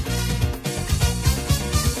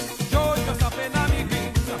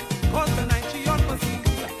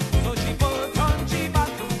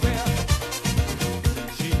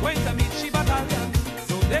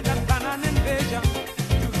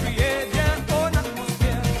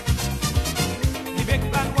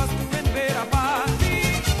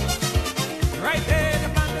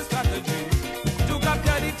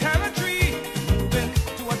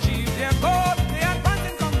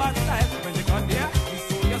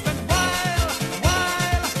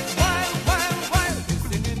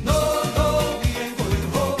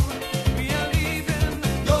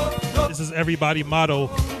 Everybody motto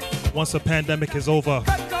once the pandemic is over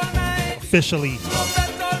officially.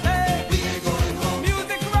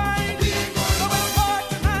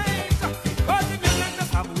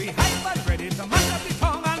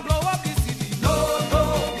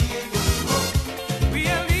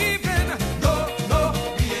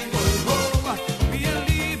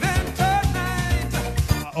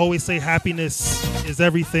 I always say happiness is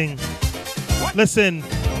everything. Listen.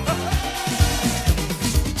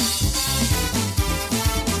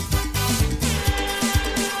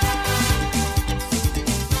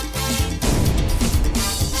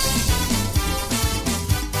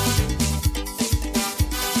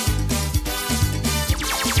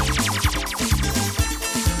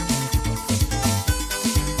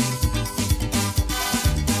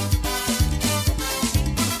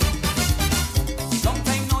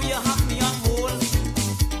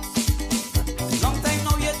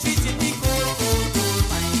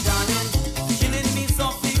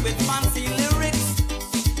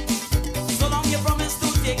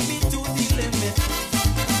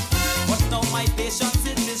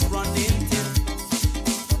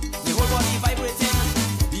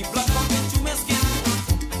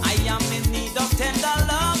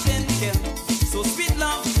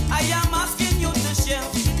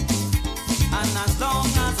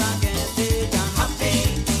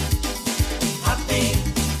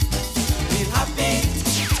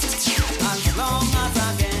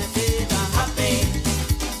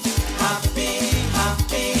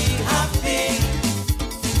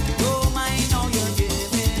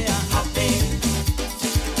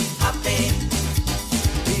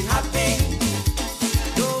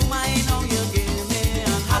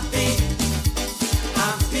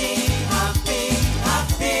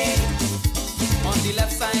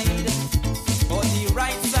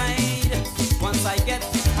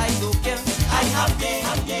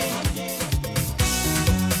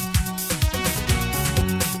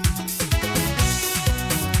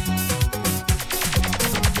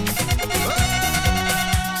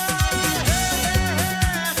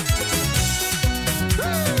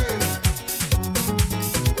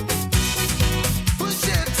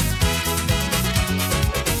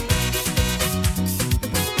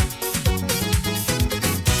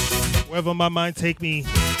 Wherever my mind take me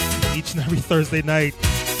each and every Thursday night.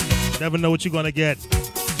 Never know what you're gonna get.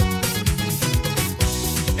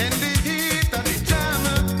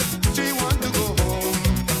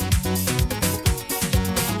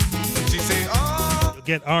 You'll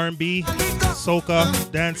get R&B, soca,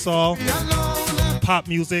 dancehall, pop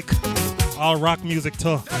music, all rock music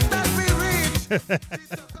too.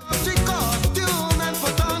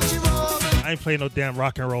 I ain't playing no damn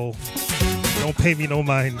rock and roll. Don't pay me no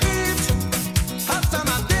mind.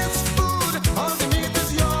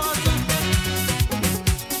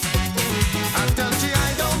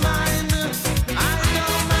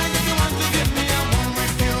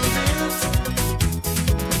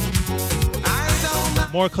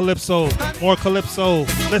 More Calypso, more Calypso.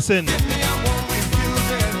 Listen.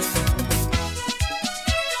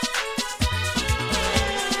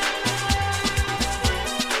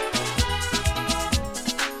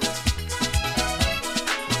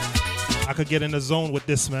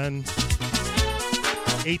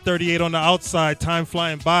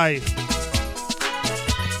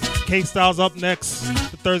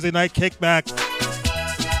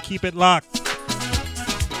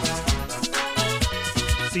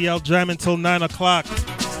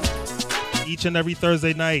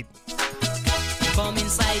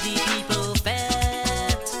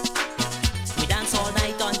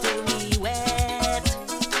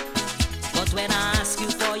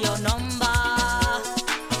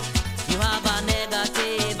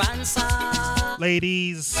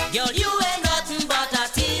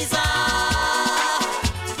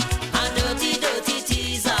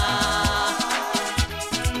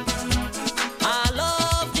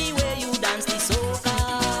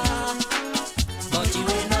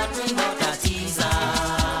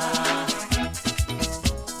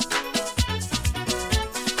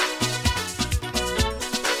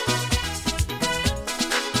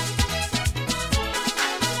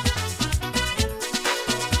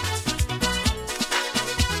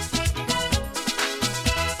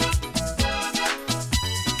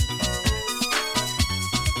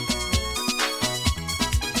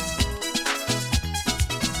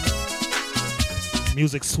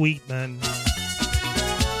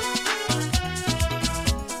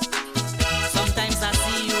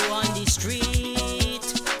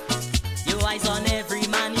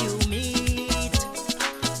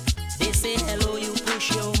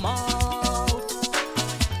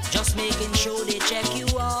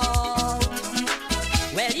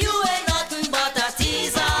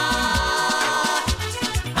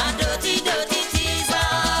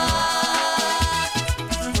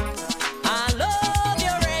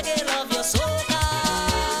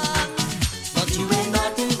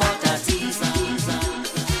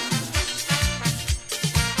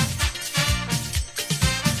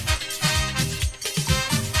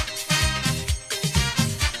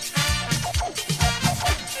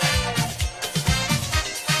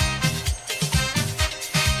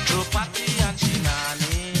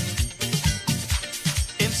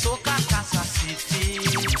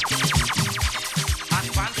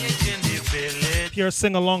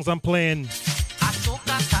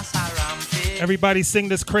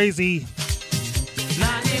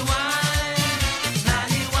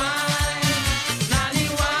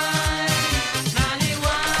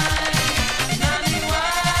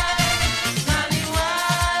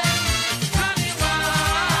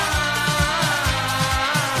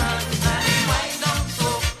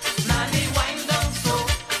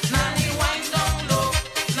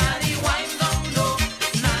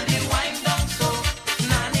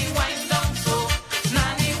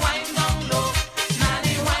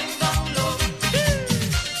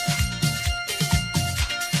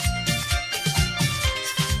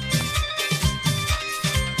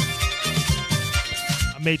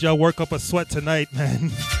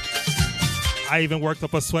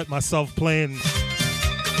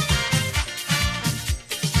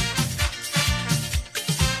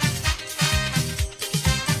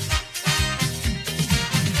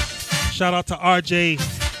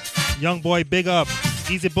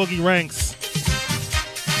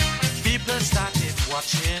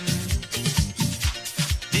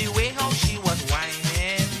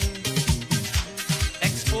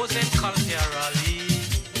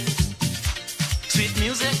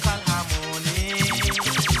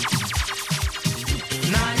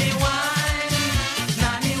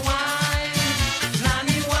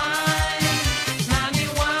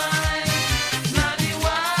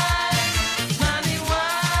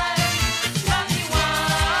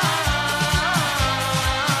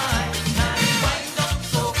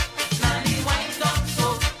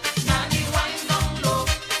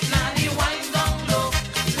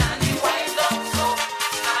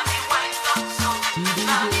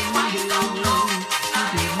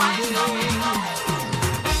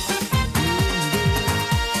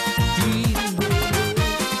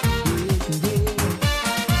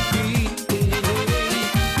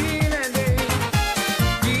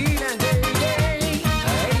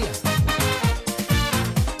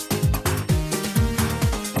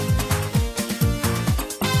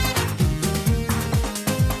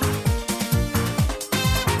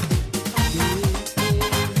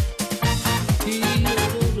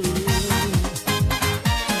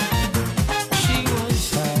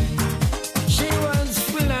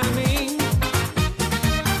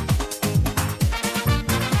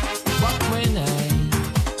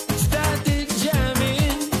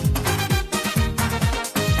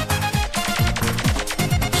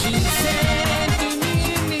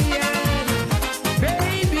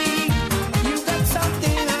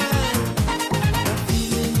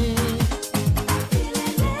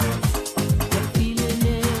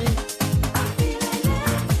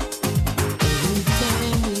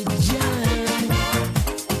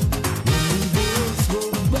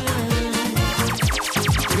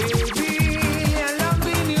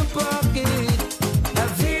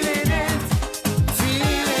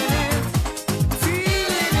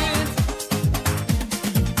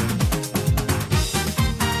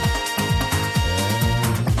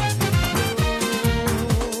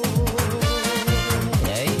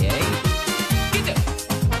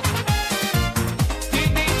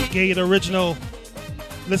 Gate original.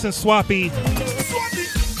 Listen, Swappy.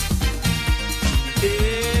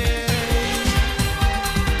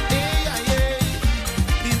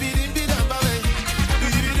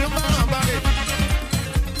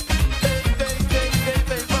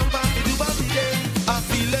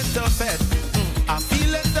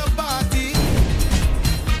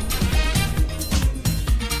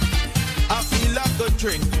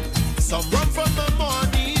 Drink some rum from the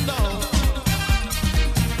morning now.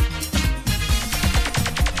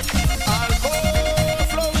 Alcohol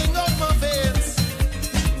flowing out my veins.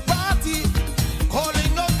 Party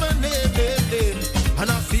calling out my name. And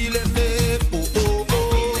I'm feeling it. Oh, oh,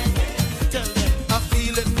 oh. Tell them. I'm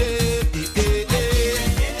feeling it.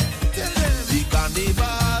 Tell them. The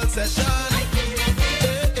carnival session.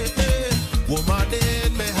 Woman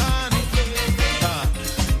in my hand.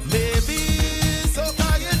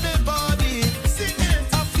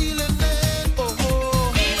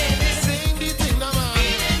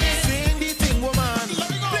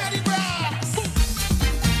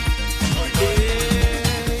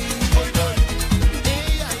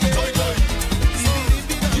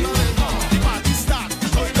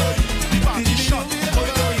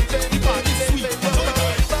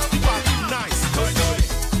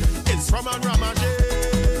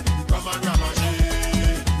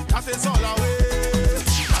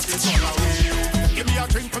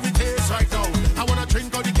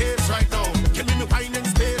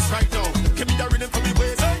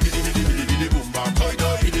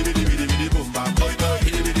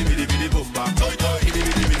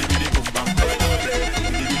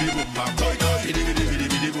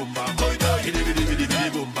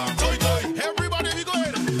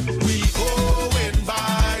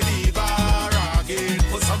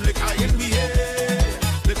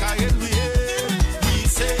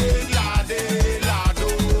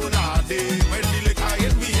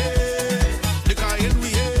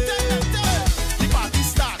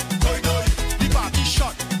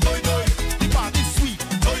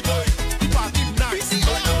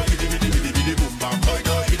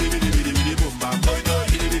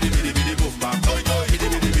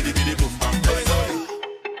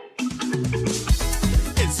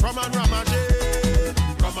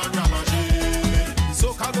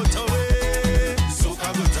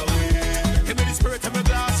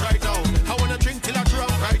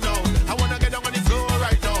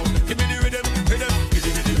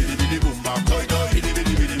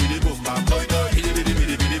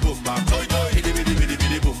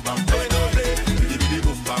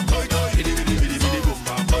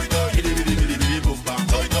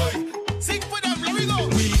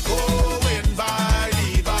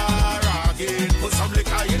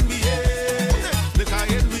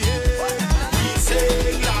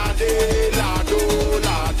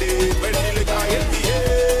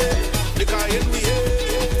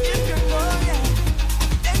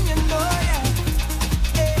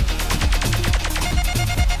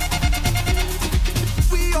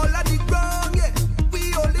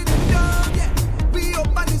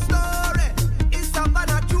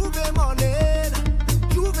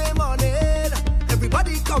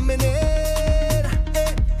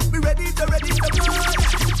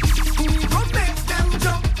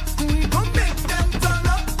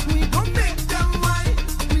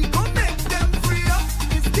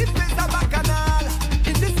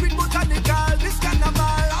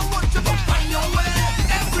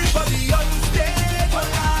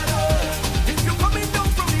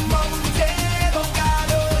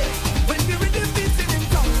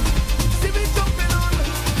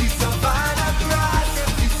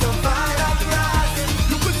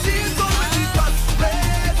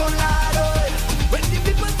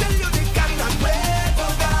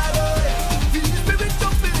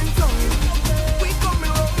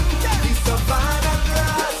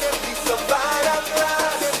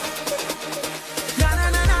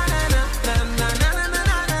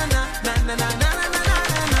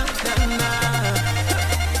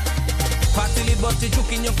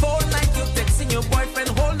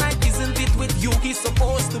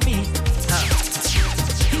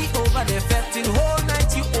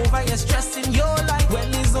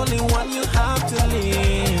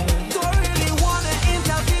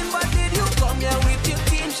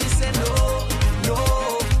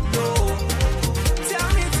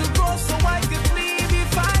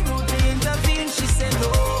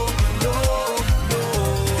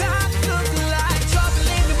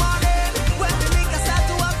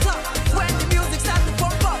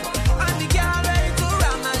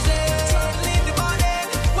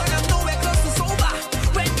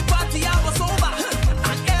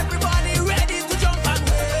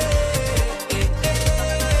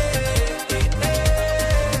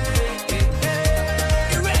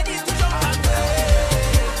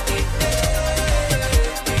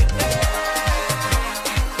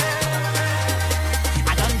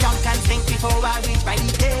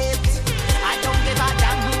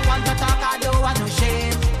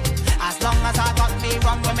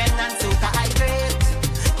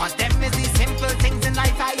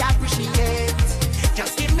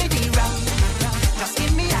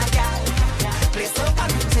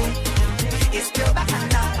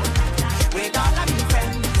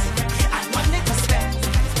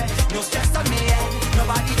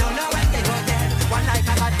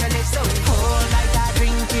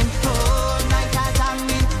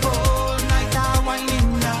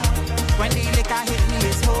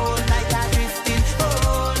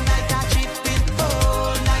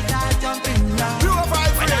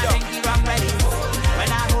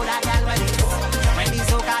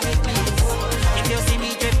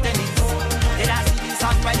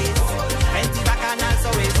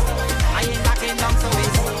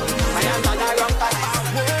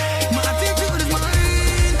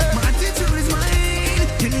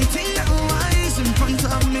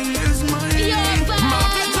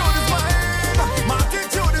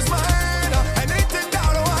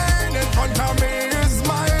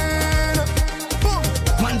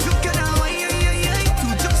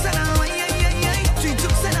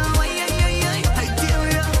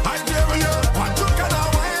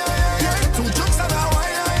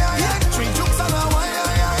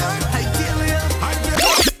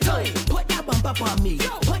 me.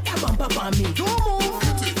 Put that bump up on me. Don't move.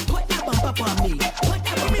 Put that bump up on me. Put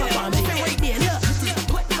that bump up on me. Right there, look.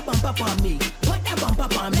 Put that bump up on me. Put that bump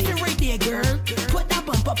up on me. Right there, girl. Put that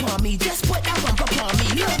bump up on me. Just put that bump up on me.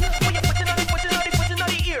 Look. When you putting on the, putting on the, putting on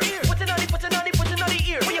the ear. Putting on the, putting on the, putting on the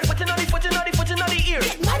ear. When you putting on the, putting on the, putting on the ear.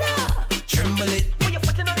 Tremble it. When you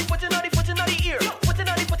putting on the, putting on the, putting on the ear. Putting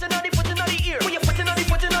on the, putting on the, putting on the ear. When you putting on the,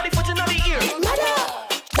 putting on the, putting on the ear.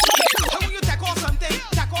 And when you take off something,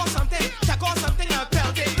 take off something, take off something and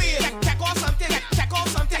belt it. Take off something, take off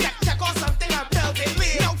something, take off something and belt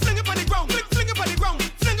it. Now fling it on the ground, fling it on the ground,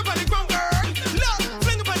 fling it on the ground, girl. Look,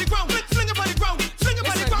 fling it on the ground, fling it on the ground, fling it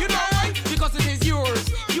on the ground. You know why? Because it is yours.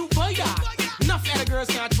 You buy that. Enough other girls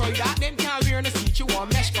can't try that. Them can't wear in the seat. You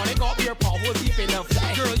want mesh on it, got your power deep enough.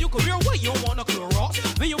 Girl, you can wear what you want to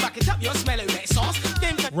Clorox. When you back it up, you smell it like sauce.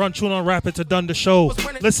 Run tune on Rapid to done the show.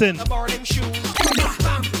 Listen.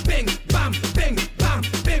 Bam, bing, bam, bing, bam,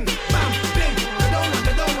 bing, bam, bing. Gadon,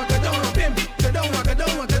 bim.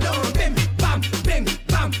 Gadon, bim. Bam, bing,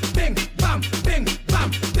 bam, bing, bam, bing,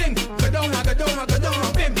 bam, bing. Gadon,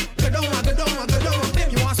 bim. Gadon, bim.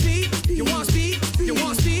 You want speed? You want speed? You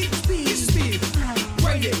want speed? It's speed.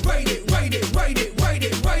 Ride it, ride it, ride it, ride it, ride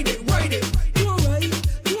it, ride it, ride it. You alright?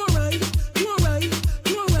 You alright? You alright?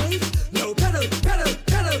 You alright? No pedal, pedal,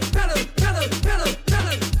 pedal, pedal, pedal, pedal,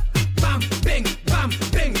 pedal. Bam, bing, bam,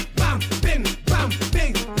 bing, bam, bing, bam,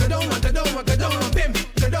 bing. Gadon, bim.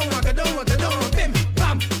 Gadon, bim.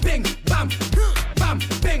 Bam, bing, bam, bam,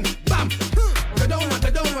 bing, bam. Gadon,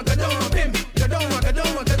 bim. Gadon.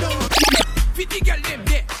 50 gal them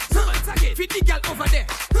there. Someone target. 50 gal over there.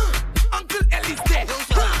 Uncle Ellie's there.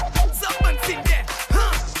 Someone's in there.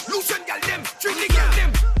 Lucian gal them. Trinity gal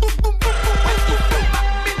them. Boom, boom, boom, boom.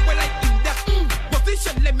 Back bin well I in that.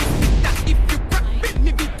 Position let me see that. If you crack bin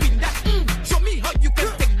me between that. Show me how you can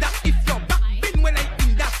take that. If you're back bin when I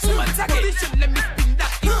in that. Someone target. Position let me spin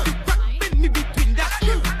that. If you crack bin me between that.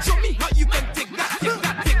 Show me how you can take that. Take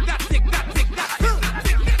that, take that, take that, take that,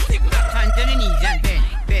 take that. Hands on the knees and bend.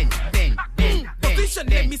 Position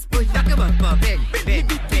let me spin that. Bend.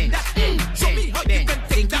 Show me how you can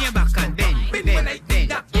take Think in your back and bend.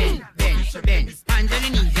 Hands on the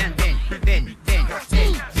knees and bend.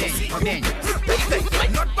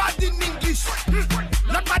 Not bad in English,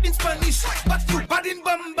 not bad in Spanish, but you bad in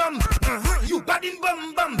bum bum. You bad in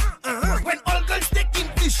bum bum. When all girls taking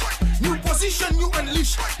fish, new position you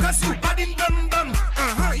unleash. Cause you bad in bum bum.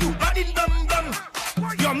 You bad in bum bum.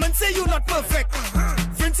 Your man say you not perfect.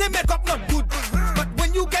 Friends say makeup not good. But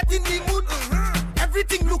when you get in the mood,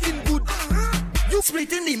 everything looking good. You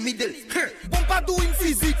split in the middle. Bumper doing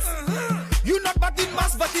physics. You not bad in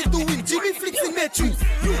mass, but it's doing Jimmy flicks in Metri.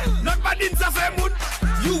 You not bad in Zafemun.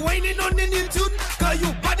 You whining on the new tune. Cause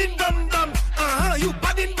you bad in bum bum. You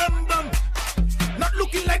bad in bum bum. Not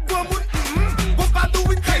looking like Guamun. Bumper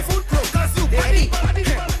doing typhoon. Cause you bad in bum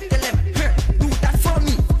bum. Tell them, do that for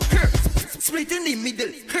me. Split in the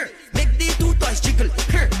middle. Make the two toys jiggle.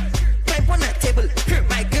 Climb on a table.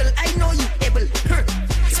 My girl, I know you able.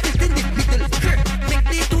 Split in the middle. Make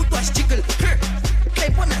the two toys jiggle.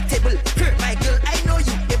 Climb on a table. My girl, I know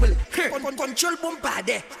you able. Control bumper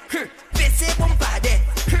there. Face bumper there.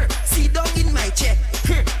 Sit down in my chair.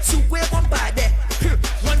 Sukwe bumper there.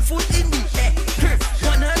 1 foot in the air.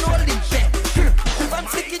 1 hand holding there. I'm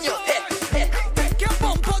flicking your head. Take your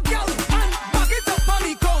bumper, girl, and back it up on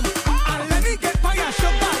the come. And let me get by your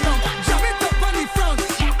sugar lump. Jam it up on the front.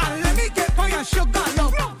 And let me get by your sugar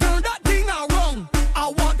lump. Turn that thing around. I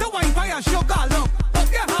want the wine by your sugar lump. Up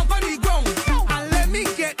your hand on the ground. And let me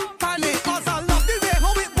get on it. Cause I love the way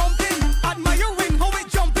how it bumping. Admiring how it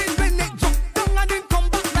jumping.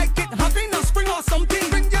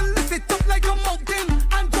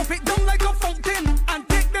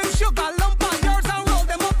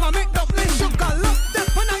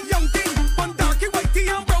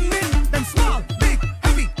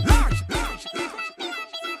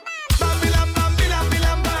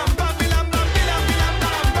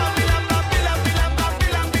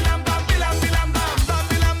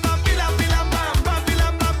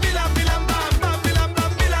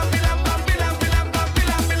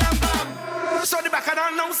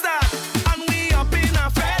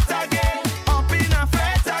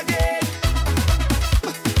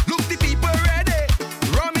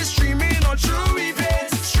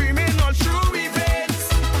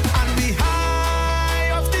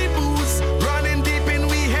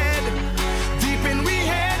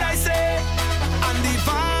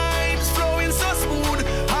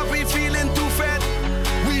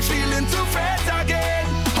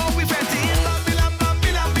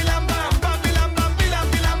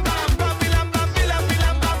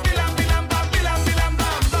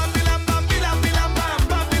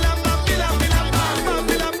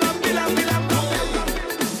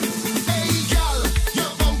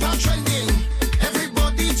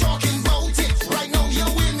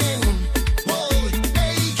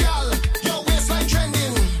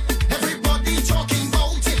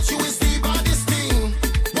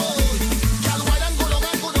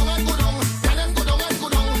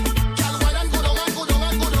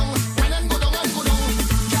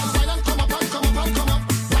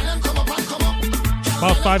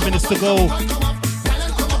 5 minutes to go.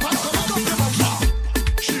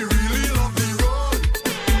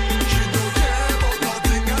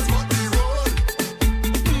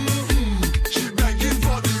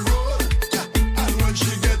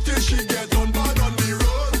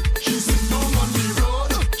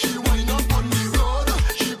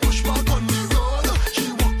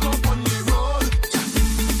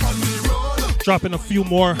 Dropping a few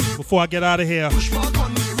more before I get out of here.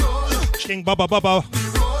 King Baba Baba.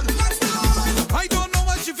 I don't know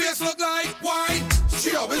what she face look like. Why?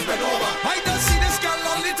 She always been over. I don't see this girl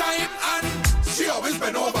all the time, and she always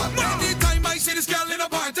been over. Anytime I see this girl in a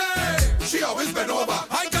party, she always been over.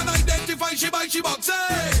 I can identify she by she boxy.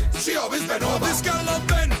 She always been over. This girl love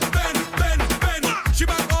bend. She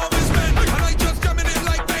back always bend, and I just coming in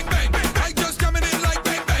like bang bang. I just coming in like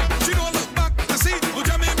bang bang. She don't look back to see who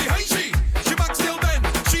jamming behind she. She back still bend.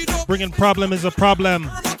 She don't. Bringing problem is a problem.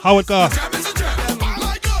 How it go?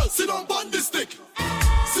 My girl, sit on bun this stick.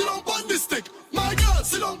 Sit on bun this stick. My girl,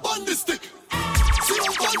 sit on bun this stick. Sit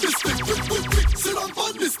on bun this stick. Quick. Sit on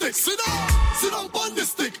bun this stick. Sit on bun this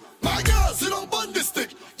stick. My girl, sit on bun this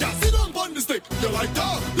stick. Yeah, sit on bun this stick. You like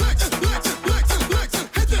that? Lex.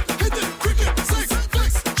 Hit it. Cricket, six,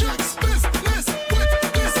 flex, checks, business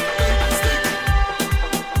with this stick.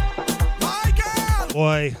 My girl.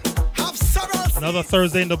 Boy, another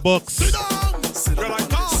Thursday in the books.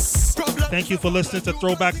 Thank you for listening to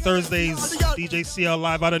Throwback Thursdays. DJ CL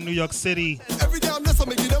live out of New York City. Every day I'm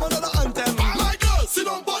listening, give them another anthem. My girl, sit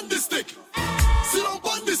on bun this stick. Sit on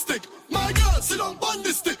bun this stick. My girl, sit on bun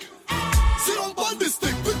this stick. Sit on bun this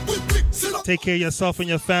stick. Quick. Sit on. Take care of yourself and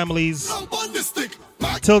your families. Bun this stick.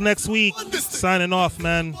 Till next week, signing off,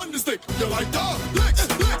 man. Bun this stick. You like that?